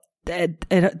 but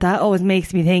that always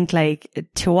makes me think, like,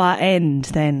 to what end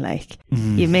then? Like,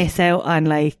 you miss out on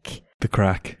like the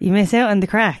crack. You miss out on the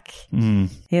crack. You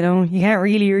know, you can't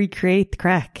really recreate the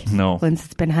crack. No. Once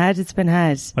it's been had, it's been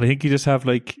had. But I think you just have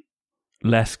like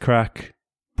less crack,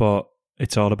 but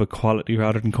it's all about quality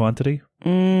rather than quantity.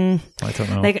 I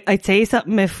don't know. Like, I'd say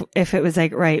something if it was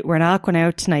like, right, we're not going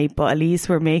out tonight, but at least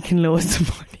we're making loads of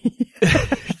money.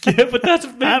 Yeah, but that's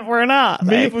that we're not.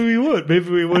 Maybe we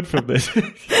would from this.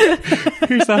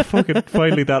 Here's that fucking,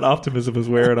 finally that optimism is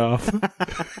wearing off.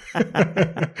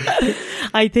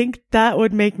 I think that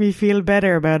would make me feel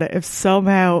better about it if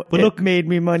somehow it made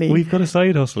me money. We've got a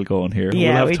side hustle going here.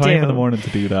 Yeah, we'll have time in the morning to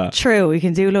do that. True, we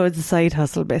can do loads of side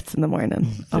hustle bits in the morning.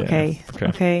 Okay.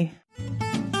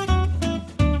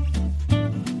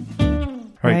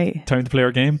 Right, time to play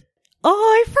our game. Oh,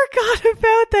 I forgot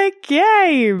about the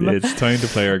game. It's time to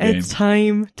play our game. It's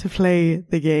time to play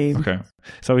the game. Okay.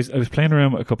 So I was playing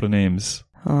around with a couple of names.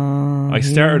 Oh, I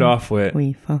started off with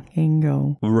we fucking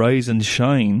go. Rise and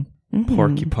Shine,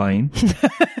 Porcupine.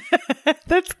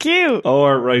 That's cute.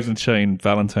 Or Rise and Shine,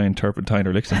 Valentine, Turpentine,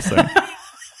 or Liechtenstein.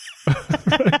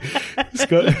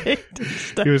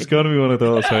 It was going to be one of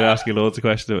those, so I'd ask you loads of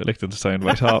questions about Liechtenstein,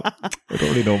 but I thought I don't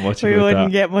really know much about that. We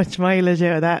wouldn't get much mileage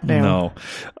out of that now. No.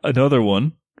 Another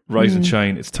one, Rise and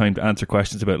Shine, it's time to answer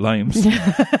questions about limes.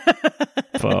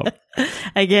 But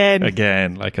again,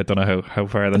 like, I don't know how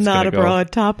far that's not going to go. Not a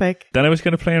broad topic. Then I was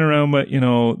kind of playing around with,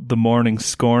 the morning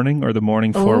scorning or the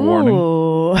morning forewarning.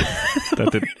 Oh. That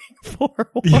did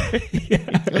forewarning.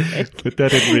 Yeah. But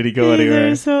that didn't really go anywhere.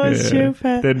 They're so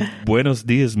stupid. Then Buenos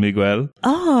Dias, Miguel.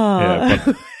 Oh. Yeah,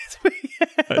 but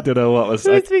I don't know what was.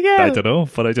 I don't know,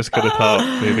 but I just could have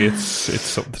thought maybe it's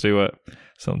something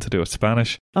to do with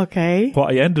Spanish. Okay.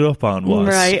 What I ended up on was,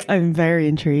 right. I'm very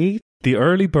intrigued. The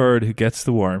early bird who gets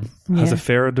the worm has a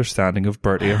fair understanding of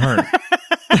Bertie Ahern.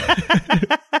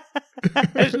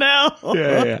 No.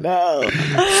 Yeah. No.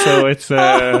 So it's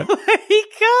oh my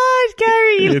God,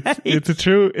 Gary. It's a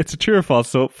true or false.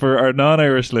 So for our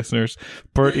non-Irish listeners,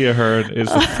 Bertie Ahern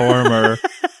is a former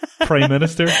Prime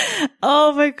Minister.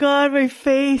 Oh my God, my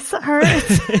face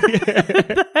hurts.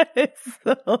 That is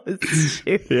so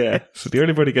stupid. Yeah. So the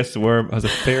early bird who gets the worm has a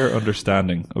fair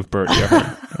understanding of Bertie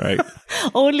Ahern, right?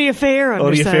 Only a fair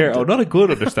understanding. Only a fair, not a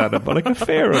good understanding, but like a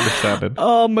fair understanding.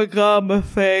 Oh my God, my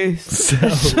face. So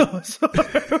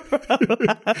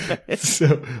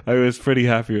I was pretty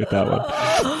happy with that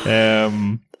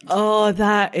one. Oh,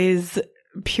 that is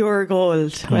pure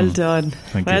gold. Well done.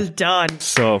 Thank well you. done.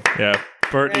 So, yeah,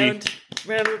 Bertie.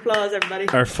 Round of applause, everybody.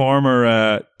 Our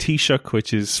former Taoiseach,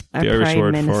 which is the Irish Prime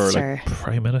word Minister. for like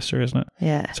Prime Minister, isn't it?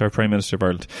 Yeah. It's our Prime Minister of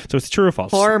Ireland. So it's true or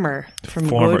false? Former. From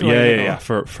good while ago. Yeah.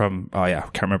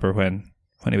 Can't remember when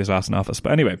he was last in office.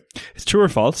 But anyway, it's true or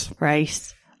false?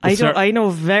 Right. I know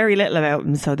very little about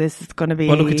him, so this is going to be...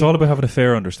 Well, look, it's all about having a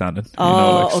fair understanding.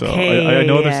 Okay. So I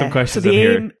know there's some questions so the in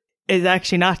here. aim is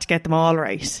actually not to get them all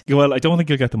right. Well, I don't think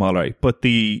you'll get them all right, but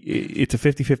it's a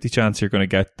 50-50 chance you're going to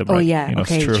get them right. Oh, yeah.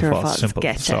 It's Okay, true or false. simple.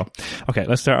 Getcha. So, okay,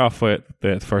 let's start off with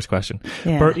the first question.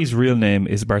 Yeah. Bertie's real name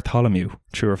is Bartholomew.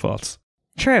 True or false?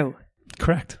 True.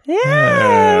 Correct.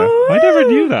 Yeah. I never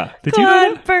knew that. Did you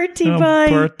know that? Bertie, Oh, bye.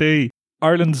 Bertie.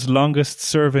 Ireland's longest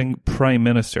serving Prime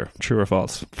Minister. True or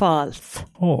false? False.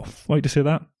 Oh, why'd you say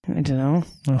that? I don't know.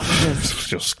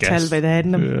 Just Tell guess. by the head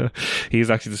in him. Yeah. He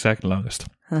is actually the second longest.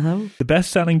 Uh-huh. The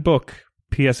best-selling book,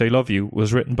 P.S. I Love You,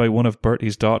 was written by one of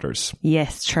Bertie's daughters.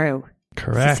 Yes, true.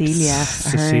 Correct.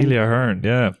 Cecilia Ahern,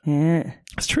 yeah. Yeah.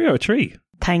 It's 3 out of 3.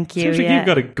 Thank you. Seems like you've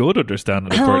got a good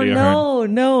understanding of Bertie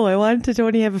Ahern. No. I wanted to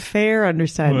only have a fair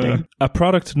understanding. A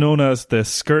product known as the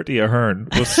Skirty Ahern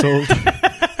was sold...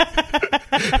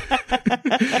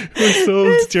 was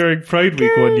sold during Pride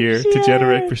Week one year to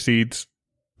generate proceeds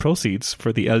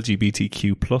for the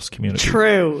LGBTQ plus community.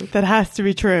 True. That has to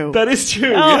be true. That is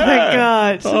true. Oh yeah. my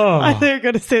God. Oh. I thought you were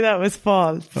going to say that was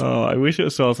false. Oh, I wish it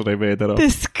was false when I made that up. The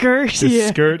skirt.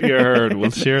 The Skirty Ahern. We'll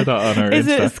share that on our Is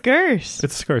Insta. it a skirt? It's a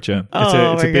skirt, yeah. Oh it's a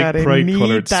my big God, I pride need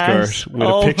coloured that. skirt with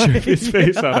a picture of his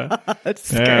face on it.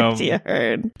 Skirty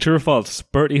Ahern. True or false?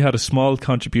 Bertie had a small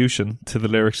contribution to the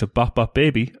lyrics of Bop Bop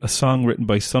Baby, a song written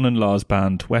by son-in-law's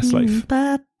band Westlife.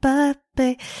 Bop, bop,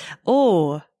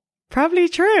 Oh, probably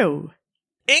true.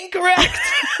 Incorrect!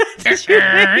 Did you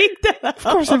make that up? Of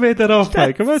course I made that up,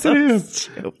 Mike. I'm not telling you.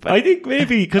 Stupid. I think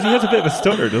maybe, because he has a bit of a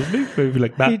stutter, doesn't he? Maybe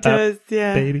like that. He does,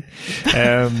 yeah. Baby.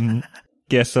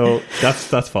 Yeah, so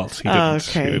that's false. He didn't.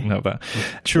 Okay. He didn't have that.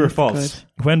 True or false?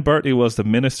 Good. When Bertie was the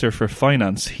Minister for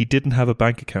Finance, he didn't have a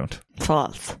bank account.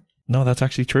 False. No, that's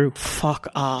actually true. Fuck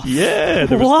off. Yeah.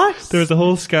 What? There was a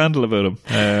whole scandal about him.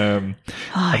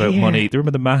 About money. Do you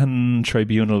remember the Mahon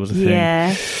Tribunal was a thing?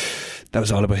 Yeah. That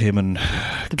was all about him and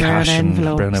The cash brown and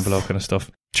envelopes. brown envelope kind of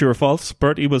stuff. True or false?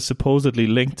 Bertie was supposedly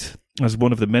linked as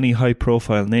one of the many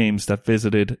high-profile names that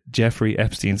visited Jeffrey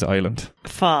Epstein's island.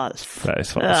 False. That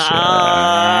is false.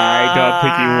 I don't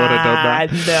think you would have done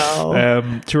that.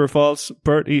 No. True or false?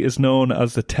 Bertie is known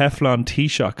as the Teflon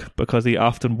Taoiseach because he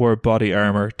often wore body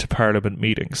armour to Parliament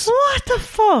meetings. What the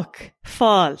fuck?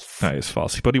 False. That is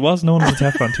false. But he was known as the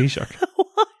Teflon Taoiseach.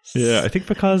 What? Yeah, I think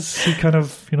because he kind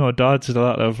of, dodged a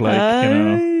lot of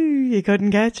You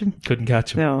couldn't catch him. couldn't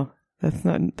catch him. No, that's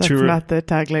not True. not the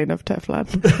tagline of Teflon.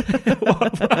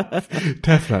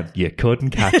 Teflon, you couldn't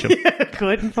catch him.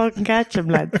 Couldn't fucking catch him,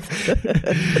 lads.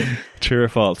 True or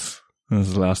false? This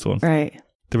is the last one. Right.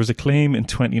 There was a claim in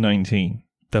 2019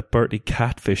 that Bertie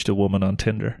catfished a woman on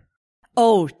Tinder.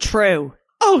 Oh, true.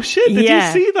 Oh shit, did you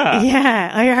see that?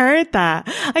 Yeah, I heard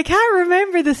that. I can't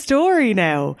remember the story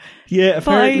now. Yeah,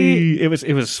 apparently it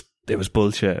was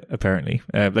bullshit, apparently.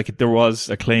 There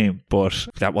was a claim, but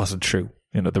that wasn't true.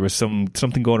 There was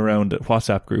something going around at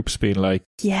WhatsApp groups being like,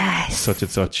 Yes. such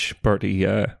and such. Bertie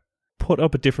put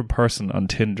up a different person on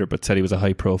Tinder, but said he was a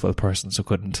high profile person, so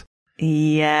couldn't.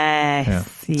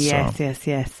 Yes. Yeah,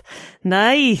 Yes.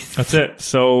 Nice. That's it.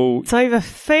 So I have a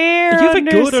fair you have a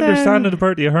good understanding of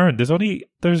Bertie Ahern.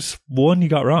 There's one you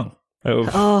got wrong.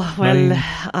 Oh, well,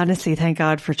 honestly, thank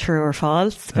God for true or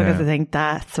false, because I think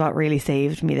that's what really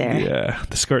saved me there. Yeah,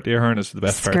 the Skirty Ahern is the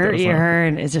best part. Skirty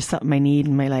Ahern is just something I need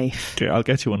in my life. Okay, I'll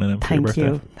get you one of them for your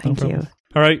birthday. Thank you.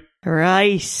 All right.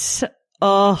 Right.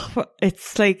 Oh,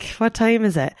 it's like, what time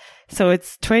is it? So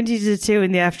it's 20 to 2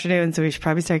 in the afternoon, so we should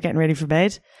probably start getting ready for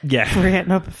bed. Yeah. We're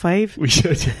getting up at 5. We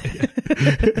should. Yeah.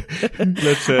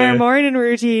 Let's, our morning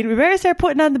routine. We better start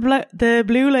putting on the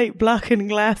blue light blocking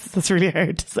glasses. That's really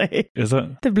hard to say. Is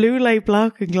it? The blue light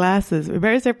blocking glasses. We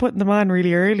better start putting them on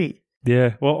really early.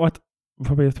 Yeah. Well, what?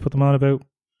 Probably have to put them on about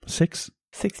 6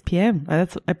 p.m. I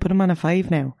put them on at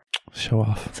 5 now. Show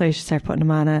off. So you should start putting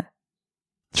them on at...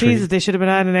 3. Jesus, they should have been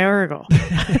on an hour ago.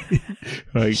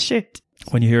 Right. Shit.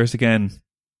 When you hear us again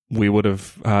we would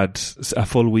have had a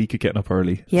full week of getting up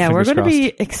early. Yeah, Fingers we're going to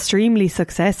crossed. be extremely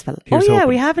successful. Here's yeah, hoping.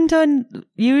 we haven't done,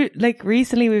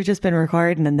 recently we've just been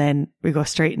recording and then we go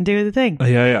straight and do the thing.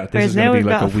 Yeah. This Whereas is now going to we've be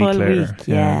like got a a week full later. week.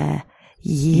 Yeah.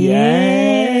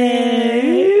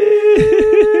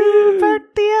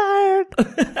 Birthday iron.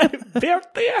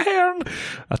 Birthday iron.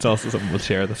 That's also something we'll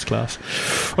share. That's class.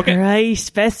 Okay.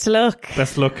 Right, best of luck.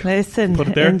 Best of luck. Listen, Put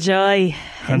it there. enjoy.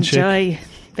 Handshake. Enjoy,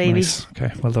 baby. Nice.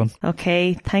 Okay, well done.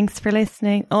 Okay, thanks for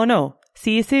listening. Oh no,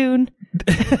 see you soon.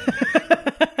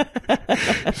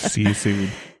 See you soon.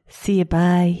 See you,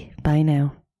 bye. Bye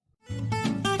now.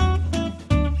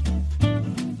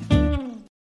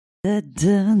 Da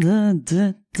da da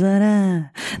da da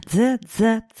da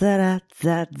da da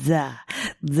da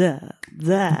da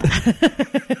da.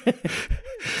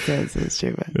 Sounds so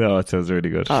stupid. No, it sounds really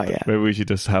good. Oh, yeah. Maybe we should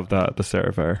just have that at the start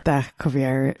of our That could be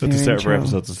our at the start of our intro.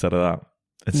 episodes instead of that.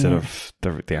 Instead Yeah.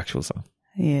 of the actual song.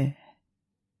 Yeah.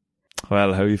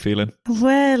 Well, how are you feeling?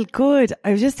 Well, good.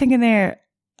 I was just thinking there,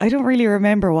 I don't really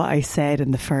remember what I said in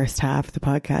the first half of the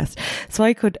podcast. So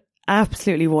I could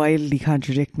absolutely wildly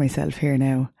contradict myself here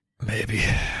now. Maybe.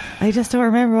 I just don't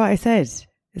remember what I said.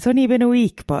 It's only been a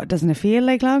week, but doesn't it feel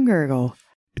like longer ago?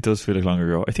 It does feel like longer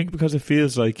ago. I think because it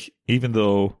feels like even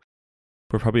though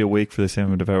we're probably awake for the same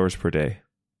amount of hours per day,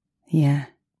 Yeah.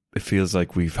 it feels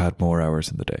like we've had more hours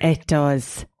in the day. It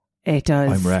does. It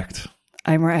does. I'm wrecked.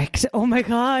 I'm wrecked. Oh my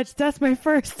God. That's my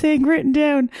first thing written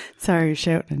down. Sorry, you're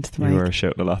shouting into the mic. You were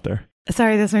shouting a lot there.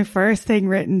 Sorry, that's my first thing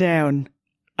written down.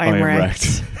 I'm I am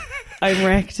wrecked. I'm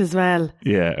wrecked as well.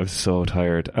 Yeah, I was so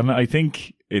tired. And I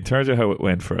think in terms of how it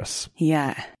went for us,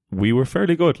 Yeah. we were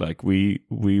fairly good. Like we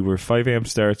were 5 a.m.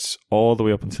 starts all the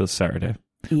way up until Saturday.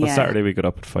 Yeah. Well, Saturday we got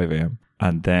up at 5 a.m.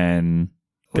 and then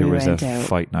there We was a went out.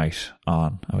 fight night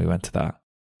on and we went to that.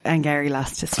 And Gary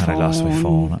lost his And phone. I lost my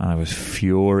phone and I was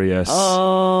furious.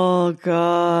 Oh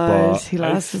God. But He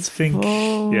lost his think,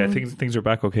 phone. yeah, things are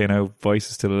back okay now. Voice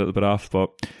is still a little bit off, but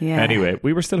Yeah. anyway,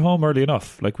 we were still home early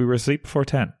enough. Like we were asleep before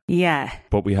 10, Yeah.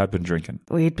 but we had been drinking.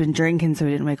 We had been drinking, so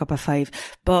we didn't wake up at 5.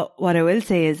 But what I will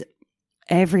say is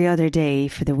every other day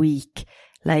for the week,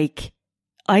 like,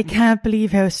 I can't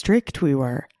believe how strict we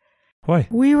were. Why?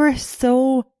 We were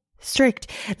so strict.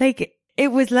 Like,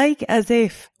 it was like as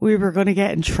if we were going to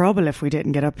get in trouble if we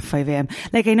didn't get up at 5 a.m.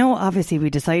 Like, I know obviously we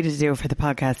decided to do it for the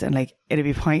podcast and like it'd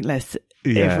be pointless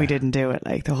Yeah. if we didn't do it.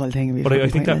 Like the whole thing would be But I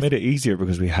fucking think that pointless. made it easier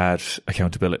because we had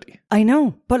accountability. I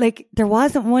know, but like there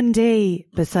wasn't one day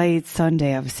besides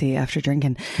Sunday, obviously after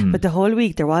drinking, but the whole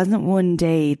week there wasn't one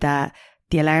day that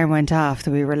the alarm went off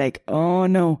that we were like, oh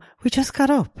no, we just got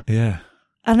up. Yeah.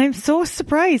 And I'm so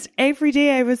surprised. Every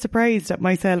day I was surprised at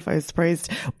myself. I was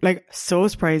surprised, like so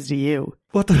surprised at you.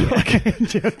 What the fuck? I'm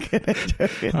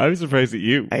joking. I was surprised at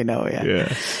you. I know, yeah.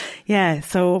 Yeah. Yeah,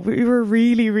 so we were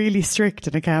really, really strict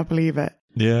and I can't believe it.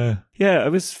 Yeah. Yeah, I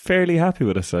was fairly happy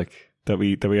with us, like, that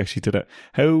we actually did it.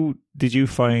 How did you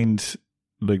find,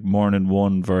 like, morning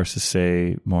 1 versus,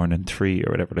 say, morning 3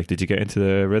 or whatever? Like, did you get into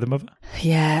the rhythm of it?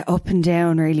 Yeah, up and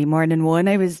down really. Morning 1,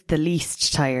 I was the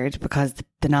least tired because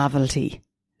the novelty.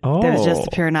 Oh. There was just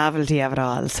the pure novelty of it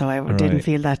all. So I didn't Right.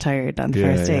 feel that tired on the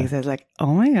Yeah, first day. yeah. Because I was like,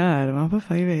 oh my God, I'm up at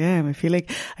 5 a.m. I feel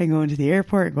like I'm going to the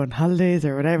airport, I'm going on holidays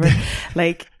or whatever.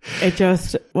 Like, it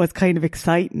just was kind of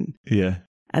exciting. Yeah.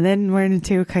 And then morning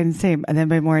 2, kind of same. And then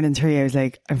by morning 3, I was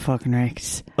like, I'm fucking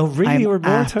wrecked. Oh, really? I'm You were more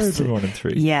tired absolute- than morning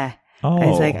 3? Yeah. Oh. I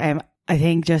was like, I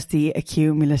think just the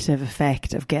accumulative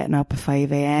effect of getting up at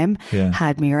 5 a.m. Yeah.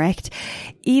 had me wrecked.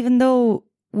 Even though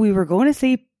we were going to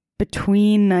sleep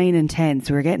between 9 and 10,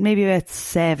 so we were getting maybe about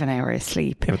 7 hours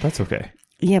sleep. Yeah, but that's okay.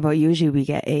 Yeah, but usually we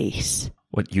get 8.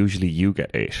 What, usually you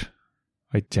get 8.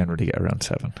 I generally get around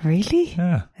 7. Really?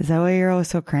 Yeah. Is that why you're always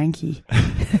so cranky?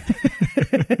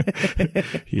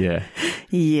 Yeah.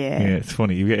 Yeah. Yeah, it's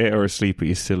funny. You get 8 hours sleep, but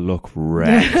you still look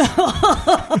wrecked. You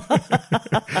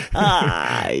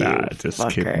Just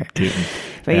fucker. kidding.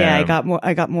 But yeah,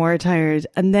 I got more tired,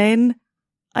 and then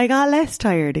I got less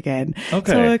tired again.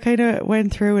 Okay. So I kind of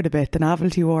went through it a bit. The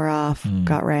novelty wore off, Hmm.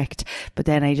 got wrecked, but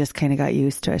then I just kind of got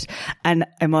used to it. And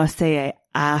I must say, I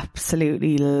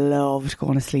absolutely loved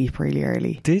going to sleep really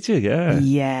early. Did you? Yeah.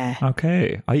 Yeah.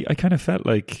 Okay. I kind of felt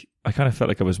like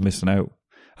I was missing out.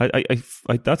 I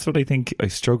that's what I think I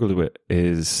struggled with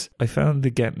is I found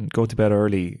going to bed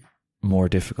early more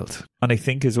difficult. And I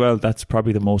think as well that's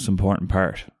probably the most important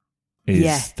part is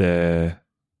Yeah.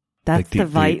 That's the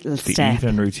vital the step.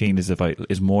 evening routine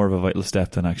is more of a vital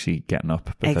step than actually getting up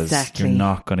because Exactly. you're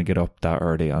not going to get up that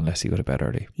early unless you go to bed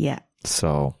early. Yeah.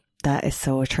 So, That is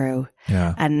so true.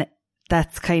 yeah. And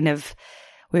that's kind of,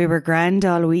 we were grand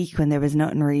all week when there was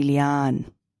nothing really on.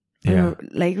 We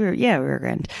were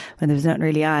grand when there was nothing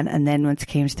really on. And then once it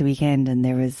came to the weekend and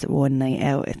there was one night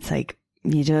out, it's like,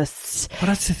 you just... Well,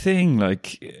 that's the thing,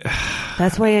 like...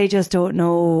 That's why I just don't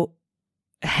know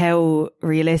how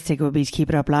realistic it would be to keep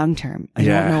it up long term. I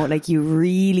don't know, like, you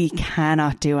really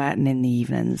cannot do anything in the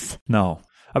evenings. No.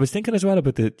 I was thinking as well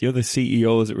about the other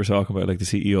CEOs that we're talking about, like the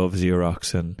CEO of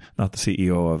Xerox and not the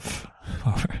CEO of...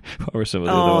 What were some of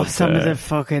the other ones? Some of the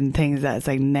fucking things that's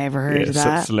like never heard of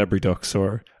that. Celebrry Ducks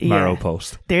or Marrow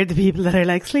Post. They're the people that are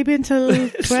like, sleep until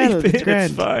 12.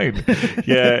 It's fine.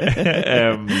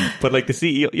 Yeah. But like the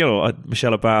CEO,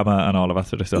 Michelle Obama and all of that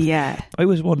sort of stuff. Yeah. I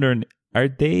was wondering, are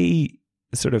they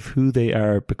sort of who they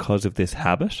are because of this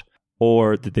habit?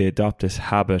 Or did they adopt this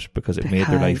habit because it made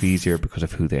their life easier because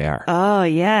of who they are? Oh,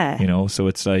 yeah. So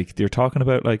it's like, they're talking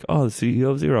about like, oh, the CEO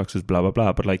of Xerox is blah, blah,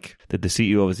 blah. But like, did the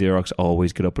CEO of Xerox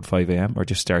always get up at 5 a.m. or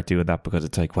just start doing that because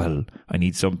it's like, well, I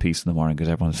need some peace in the morning because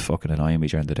everyone's fucking annoying me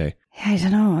during the day? Yeah, I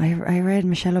don't know. I read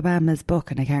Michelle Obama's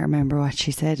book and I can't remember what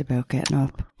she said about getting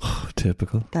up.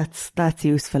 Typical. That's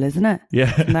useful, isn't it?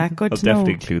 Yeah. Isn't that good to know? I'll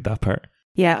definitely include that part.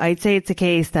 Yeah, I'd say it's a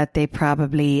case that they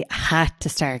probably had to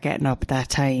start getting up at that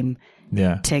time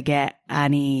to get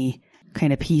any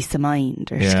kind of peace of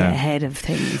mind or to get ahead of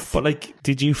things. But like,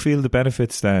 did you feel the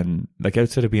benefits then? Like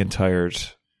outside of being tired,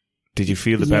 did you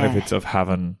feel the benefits of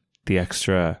having the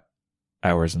extra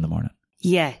hours in the morning?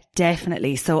 Yeah,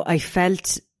 definitely. So I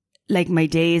felt like my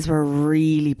days were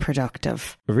really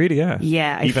productive. Really, yeah?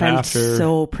 Yeah, I felt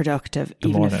so productive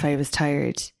even if I was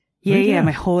tired. Yeah,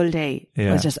 my whole day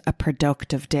was just a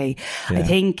productive day. Yeah. I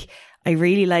think I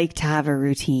really like to have a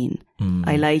routine.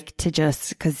 I like to just,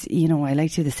 because, I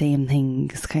like to do the same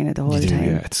things kind of the whole time.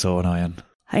 Yeah, it's so annoying.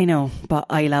 I know, but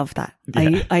I love that.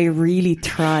 Yeah. I really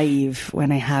thrive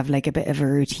when I have like a bit of a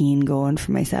routine going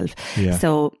for myself. Yeah.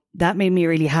 So that made me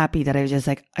really happy that I was just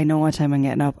like, I know what time I'm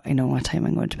getting up. I know what time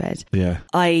I'm going to bed. Yeah.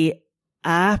 I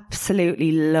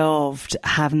absolutely loved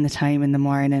having the time in the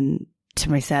morning to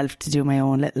myself to do my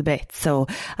own little bits. So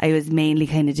I was mainly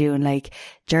kind of doing like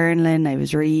journaling, I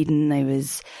was reading, I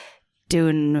was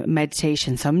doing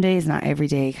meditation some days, not every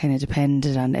day, kind of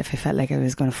depended on if I felt like I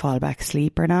was going to fall back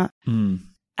asleep or not.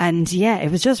 And yeah,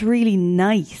 it was just really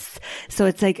nice. So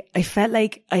it's like I felt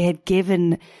like I had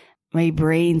given my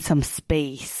brain some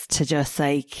space to just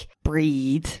like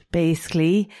breathe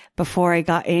basically before I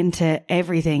got into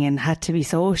everything and had to be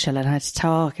social and had to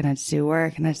talk and had to do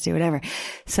work and had to do whatever.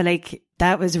 So like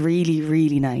that was really,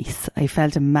 really nice. I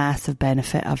felt a massive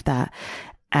benefit of that.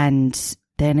 And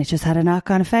then it just had a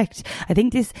knock-on effect. I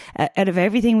think this, out of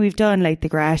everything we've done, like the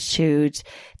gratitude,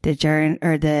 the journey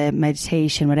or the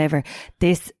meditation, whatever,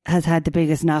 this has had the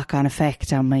biggest knock-on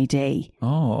effect on my day.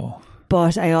 Oh.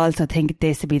 But I also think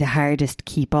this would be the hardest to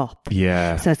keep up.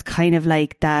 Yeah. So it's kind of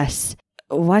like that.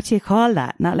 What do you call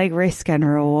that? Not like risk and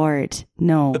reward.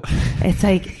 No. It's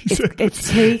like, it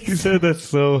takes... You said that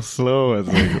so slow. It's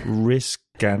like risk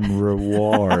and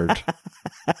reward.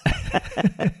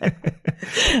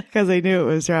 Because I knew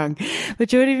it was wrong. But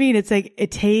do you know what I mean? It's like,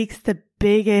 it takes the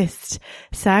biggest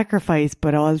sacrifice,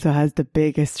 but also has the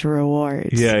biggest reward.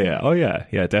 Yeah. Oh, yeah.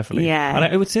 Yeah, definitely. Yeah. And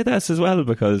I would say that's as well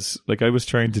because, like, I was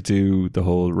trying to do the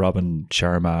whole Robin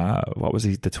Sharma, what was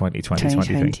he, the 2020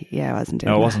 thing? Yeah, I wasn't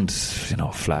doing that. I wasn't,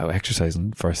 flow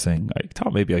exercising first thing. I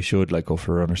thought maybe I should, like, go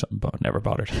for a run or something, but never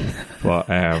bothered. But,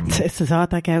 it's the thought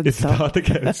that counts. It's the thought that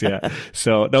counts, yeah.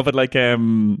 So, no, but, like,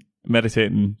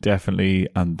 meditating definitely,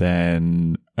 and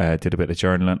then did a bit of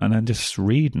journaling and then just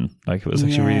reading. Like, it was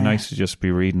actually really nice to just be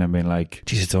reading and being like,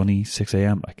 geez, it's only 6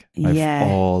 a.m. Like, I have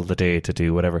all the day to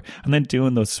do whatever. And then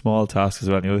doing those small tasks as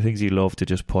well, the things you love to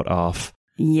just put off.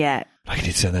 Yeah. Like, I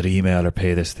need to send that email or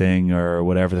pay this thing or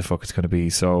whatever the fuck it's going to be.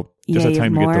 So just have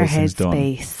time to get those things done. You have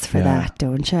more headspace for that,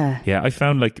 don't you? Yeah, I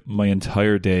found like my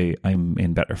entire day I'm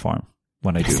in better form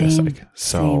when I do this. Like,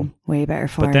 so same. Way better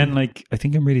form. But then, like, I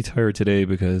think I'm really tired today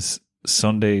because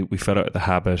Sunday we fell out of the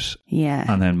habit. Yeah.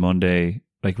 And then Monday,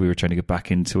 like, we were trying to get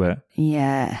back into it.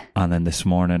 Yeah. And then this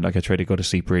morning, like, I tried to go to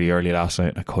sleep really early last night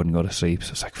and I couldn't go to sleep.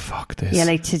 So it's like, fuck this. Yeah,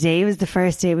 like today was the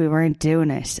first day we weren't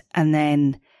doing it. And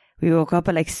then we woke up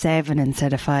at like 7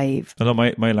 instead of 5. No,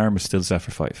 my alarm was still set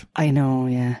for 5. I know,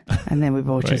 yeah. And then we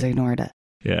both just ignored it.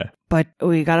 Yeah. But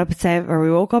we got up at 7, or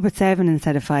we woke up at 7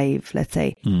 instead of 5, let's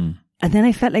say. And then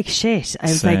I felt like shit. I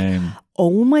was like,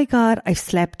 oh my God, I've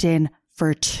slept in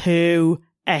for 2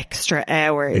 extra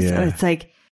hours. Yeah. And it's like,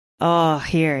 oh,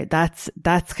 here, that's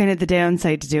kind of the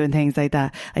downside to doing things like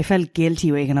that. I felt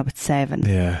guilty waking up at 7.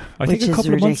 Yeah. I think a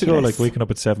couple of months ago, like, waking up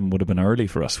at 7 would have been early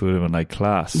for us. We would have been like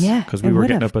class. Yeah. Because we were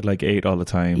getting up at like 8 all the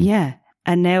time. Yeah.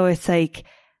 And now it's like,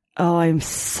 oh, I'm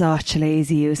such a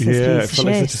lazy, useless piece of shit. I felt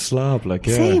like such a slob. Like,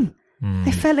 yeah. Same.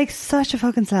 I felt like such a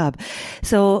fucking slob.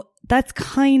 So that's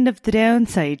kind of the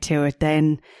downside to it.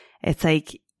 Then it's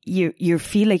like you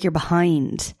feel like you're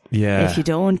behind. Yeah. If you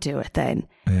don't do it, then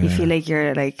you feel like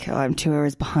you're like, oh, I'm 2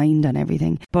 hours behind on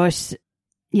everything. But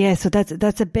yeah, so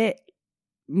that's a bit,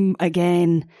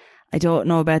 again, I don't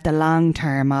know about the long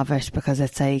term of it, because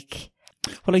it's like,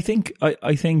 well, I think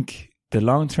the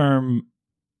long term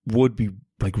would be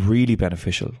like really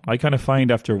beneficial. I kind of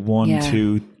find after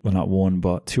 2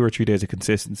 or 3 days of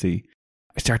consistency,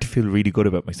 I start to feel really good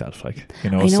about myself. Like, you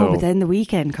know, I know, so, but then the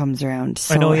weekend comes around.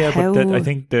 So I know, yeah, but I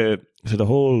think the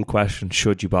whole question,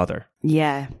 should you bother?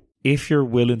 Yeah. If you're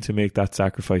willing to make that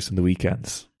sacrifice on the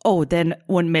weekends, oh, then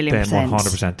 1,000,000%. Then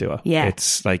 100% do it. Yeah.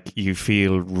 It's like you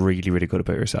feel really, really good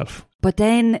about yourself. But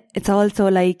then it's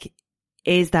also like,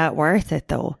 is that worth it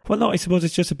though? Well, no, I suppose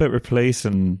it's just about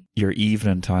replacing your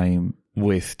evening time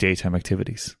with daytime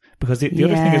activities. Because the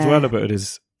other thing as well about it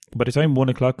is, by the time 1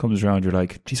 o'clock comes around, you're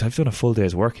like, geez, I've done a full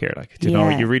day's work here. Like, do you know,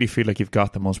 you really feel like you've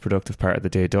got the most productive part of the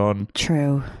day done.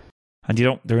 True.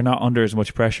 And they're not under as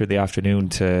much pressure in the afternoon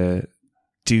to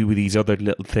do these other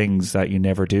little things that you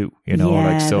never do, you know?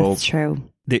 Yeah, like, so that's true.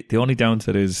 The only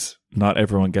downside is not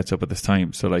everyone gets up at this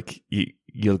time. So like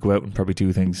you'll go out and probably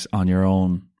do things on your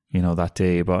own, you know, that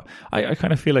day. But I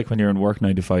kind of feel like when you're in work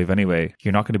 9 to 5 anyway,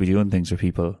 you're not going to be doing things with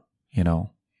people, you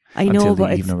know. I know,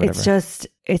 but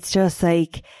it's just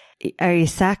like, are you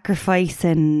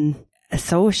sacrificing a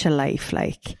social life?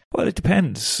 Like, well, it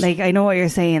depends. Like, I know what you're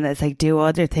saying, that it's like, do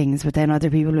other things, but then other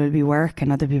people will be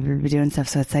working, other people will be doing stuff.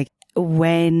 So it's like,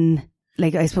 when,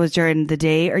 like, I suppose during the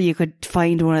day, or you could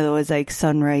find one of those like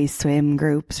sunrise swim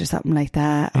groups or something like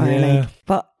that. Or like,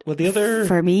 but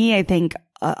for me, I think,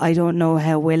 I don't know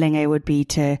how willing I would be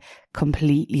to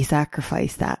completely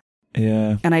sacrifice that.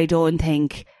 Yeah. And I don't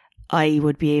think I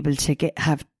would be able to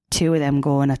have 2 of them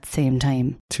going at the same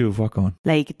time. 2 of what going?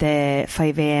 Like the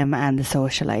 5 a.m. and the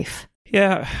social life.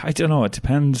 Yeah, I don't know. It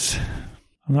depends.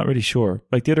 I'm not really sure.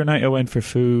 Like the other night I went for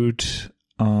food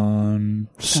on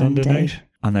Sunday night,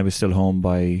 and I was still home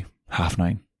by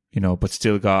 9:30, you know, but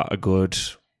still got a good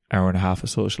hour and a half of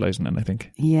socialising in, I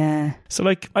think. Yeah. So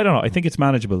like, I don't know. I think it's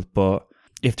manageable, but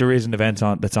if there is an event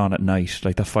that's on at night,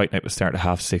 like the fight night would start at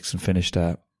 6:30 and finished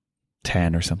at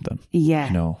 10 or something. Yeah.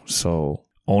 You know, so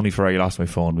only for I lost my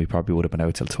phone, we probably would have been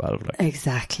out till 12. Like.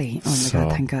 Exactly. Oh my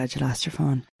God, thank God you lost your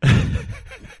phone.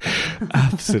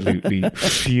 Absolutely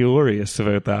furious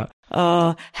about that.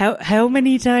 Oh, how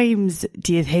many times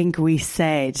do you think we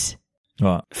said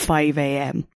what? 5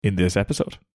 a.m. in this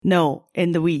episode? No,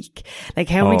 in the week. Like,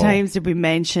 how many times did we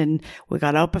mention we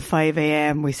got up at 5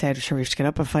 a.m? We said, sure, we should get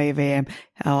up at 5 a.m.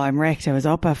 Oh, I'm wrecked. I was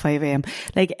up at 5 a.m.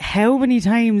 Like, how many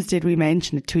times did we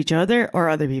mention it to each other or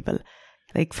other people?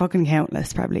 Like, fucking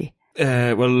countless, probably.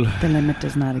 Well, the limit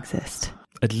does not exist.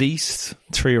 At least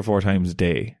 3 or 4 times a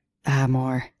day.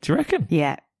 More. Do you reckon?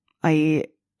 Yeah.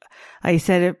 I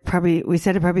said it probably, we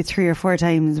said it probably 3 or 4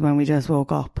 times when we just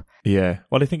woke up. Yeah.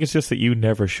 Well, I think it's just that you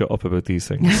never shut up about these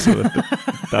things. So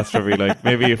that's probably like,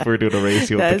 maybe if we're doing a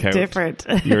ratio of the count. That's different.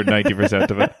 You're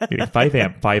 90% of it. You're 5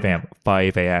 a.m., 5 a.m.,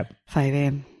 5 a.m. 5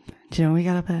 a.m. Do you know we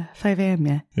got up at 5 a.m?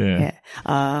 Yeah.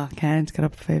 Yeah. Can't get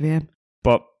up at 5 a.m.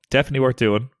 But definitely worth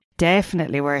doing.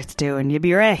 Definitely worth doing. You'll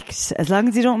be wrecked. As long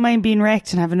as you don't mind being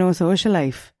wrecked and having no social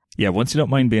life. Yeah, once you don't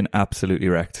mind being absolutely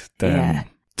wrecked, then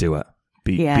do it.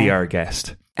 Be our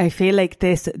guest. I feel like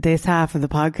this half of the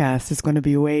podcast is going to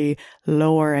be way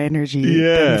lower energy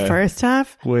than the first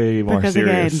half. Way more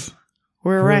serious. Again,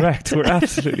 we're wrecked. We're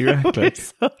absolutely wrecked. We're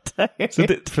so tired. So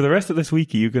for the rest of this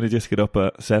week, are you going to just get up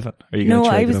at 7? Are you going to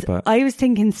try to get up at... I was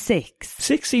thinking 6.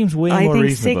 6 seems way more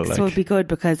reasonable. I think 6 would be good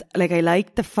because, like, I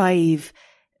like the 5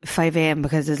 a.m.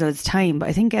 because there's loads of time, but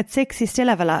I think at 6 you still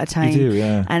have a lot of time. You do,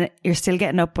 yeah. And you're still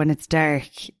getting up when it's dark,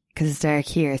 because it's dark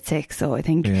here at 6. So I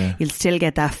think you'll still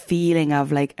get that feeling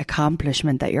of like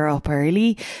accomplishment that you're up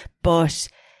early, but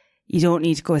you don't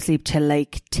need to go to sleep till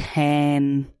like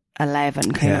 10,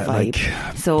 11 kind of vibe.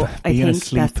 Like, so I think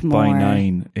that's more... by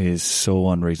 9 is so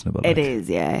unreasonable. It is,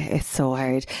 yeah. It's so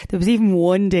hard. There was even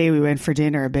one day we went for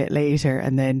dinner a bit later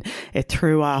and then it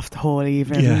threw off the whole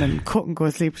evening and couldn't go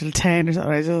to sleep till 10 or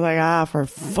something. I was just like, for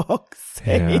fuck's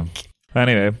sake. Yeah.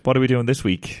 Anyway, what are we doing this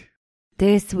week?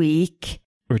 This week...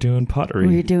 We're doing pottery.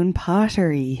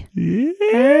 Yeah.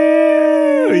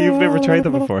 You've never tried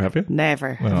them before, have you?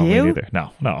 Never. Well, have you? Me neither.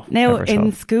 No. Now,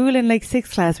 in school, in like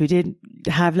 6th class, we did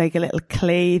have like a little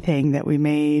clay thing that we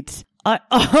made. I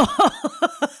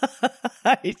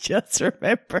just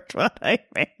remembered what I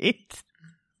made.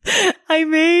 I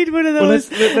made one of those.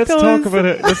 Well, let's talk about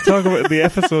it. Let's talk about it in the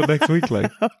episode next week.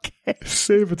 Like, okay.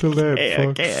 Save it till then.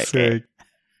 Fuck's sake.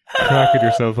 cracking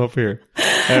yourself up here.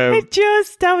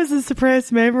 That was a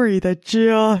suppressed memory that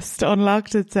just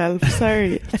unlocked itself.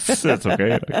 Sorry. That's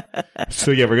okay.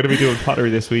 So yeah, we're going to be doing pottery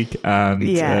this week, and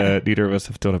neither of us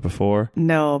have done it before.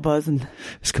 No, buzzing.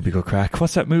 This could be good crack.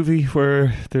 What's that movie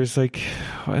where there's like,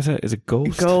 what is it? Is it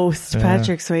Ghost? Ghost.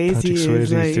 Patrick Swayze. Patrick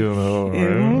Swayze's like,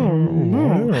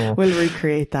 doing we'll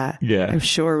recreate that. Yeah. I'm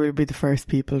sure we'll be the first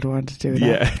people to want to do that.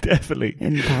 Yeah, definitely.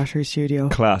 In the pottery studio.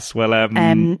 Class. Well,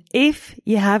 if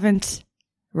you haven't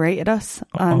rated us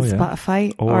on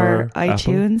Spotify or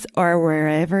iTunes or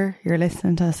wherever you're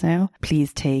listening to us now,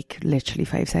 please take literally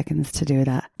 5 seconds to do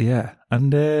that. Yeah.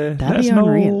 And let us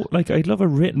know, like, I'd love a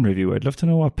written review. I'd love to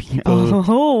know what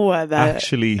people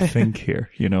actually think here,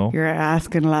 you know? You're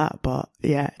asking a lot, but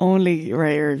yeah, only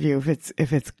write a review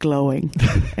if it's glowing.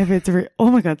 If it's,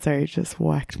 oh my God, sorry, just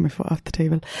whacked my foot off the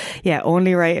table. Yeah,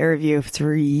 only write a review if it's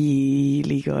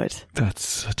really good. That's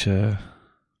such a...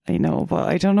 I know, but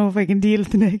I don't know if I can deal with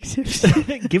the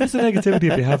negativity. Give us the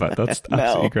negativity if you have it. That's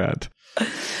absolutely grand.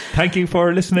 Thank you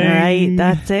for listening. All right,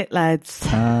 that's it, lads.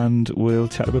 And we'll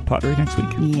chat about pottery next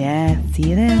week. Yeah, see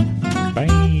you then.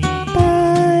 Bye.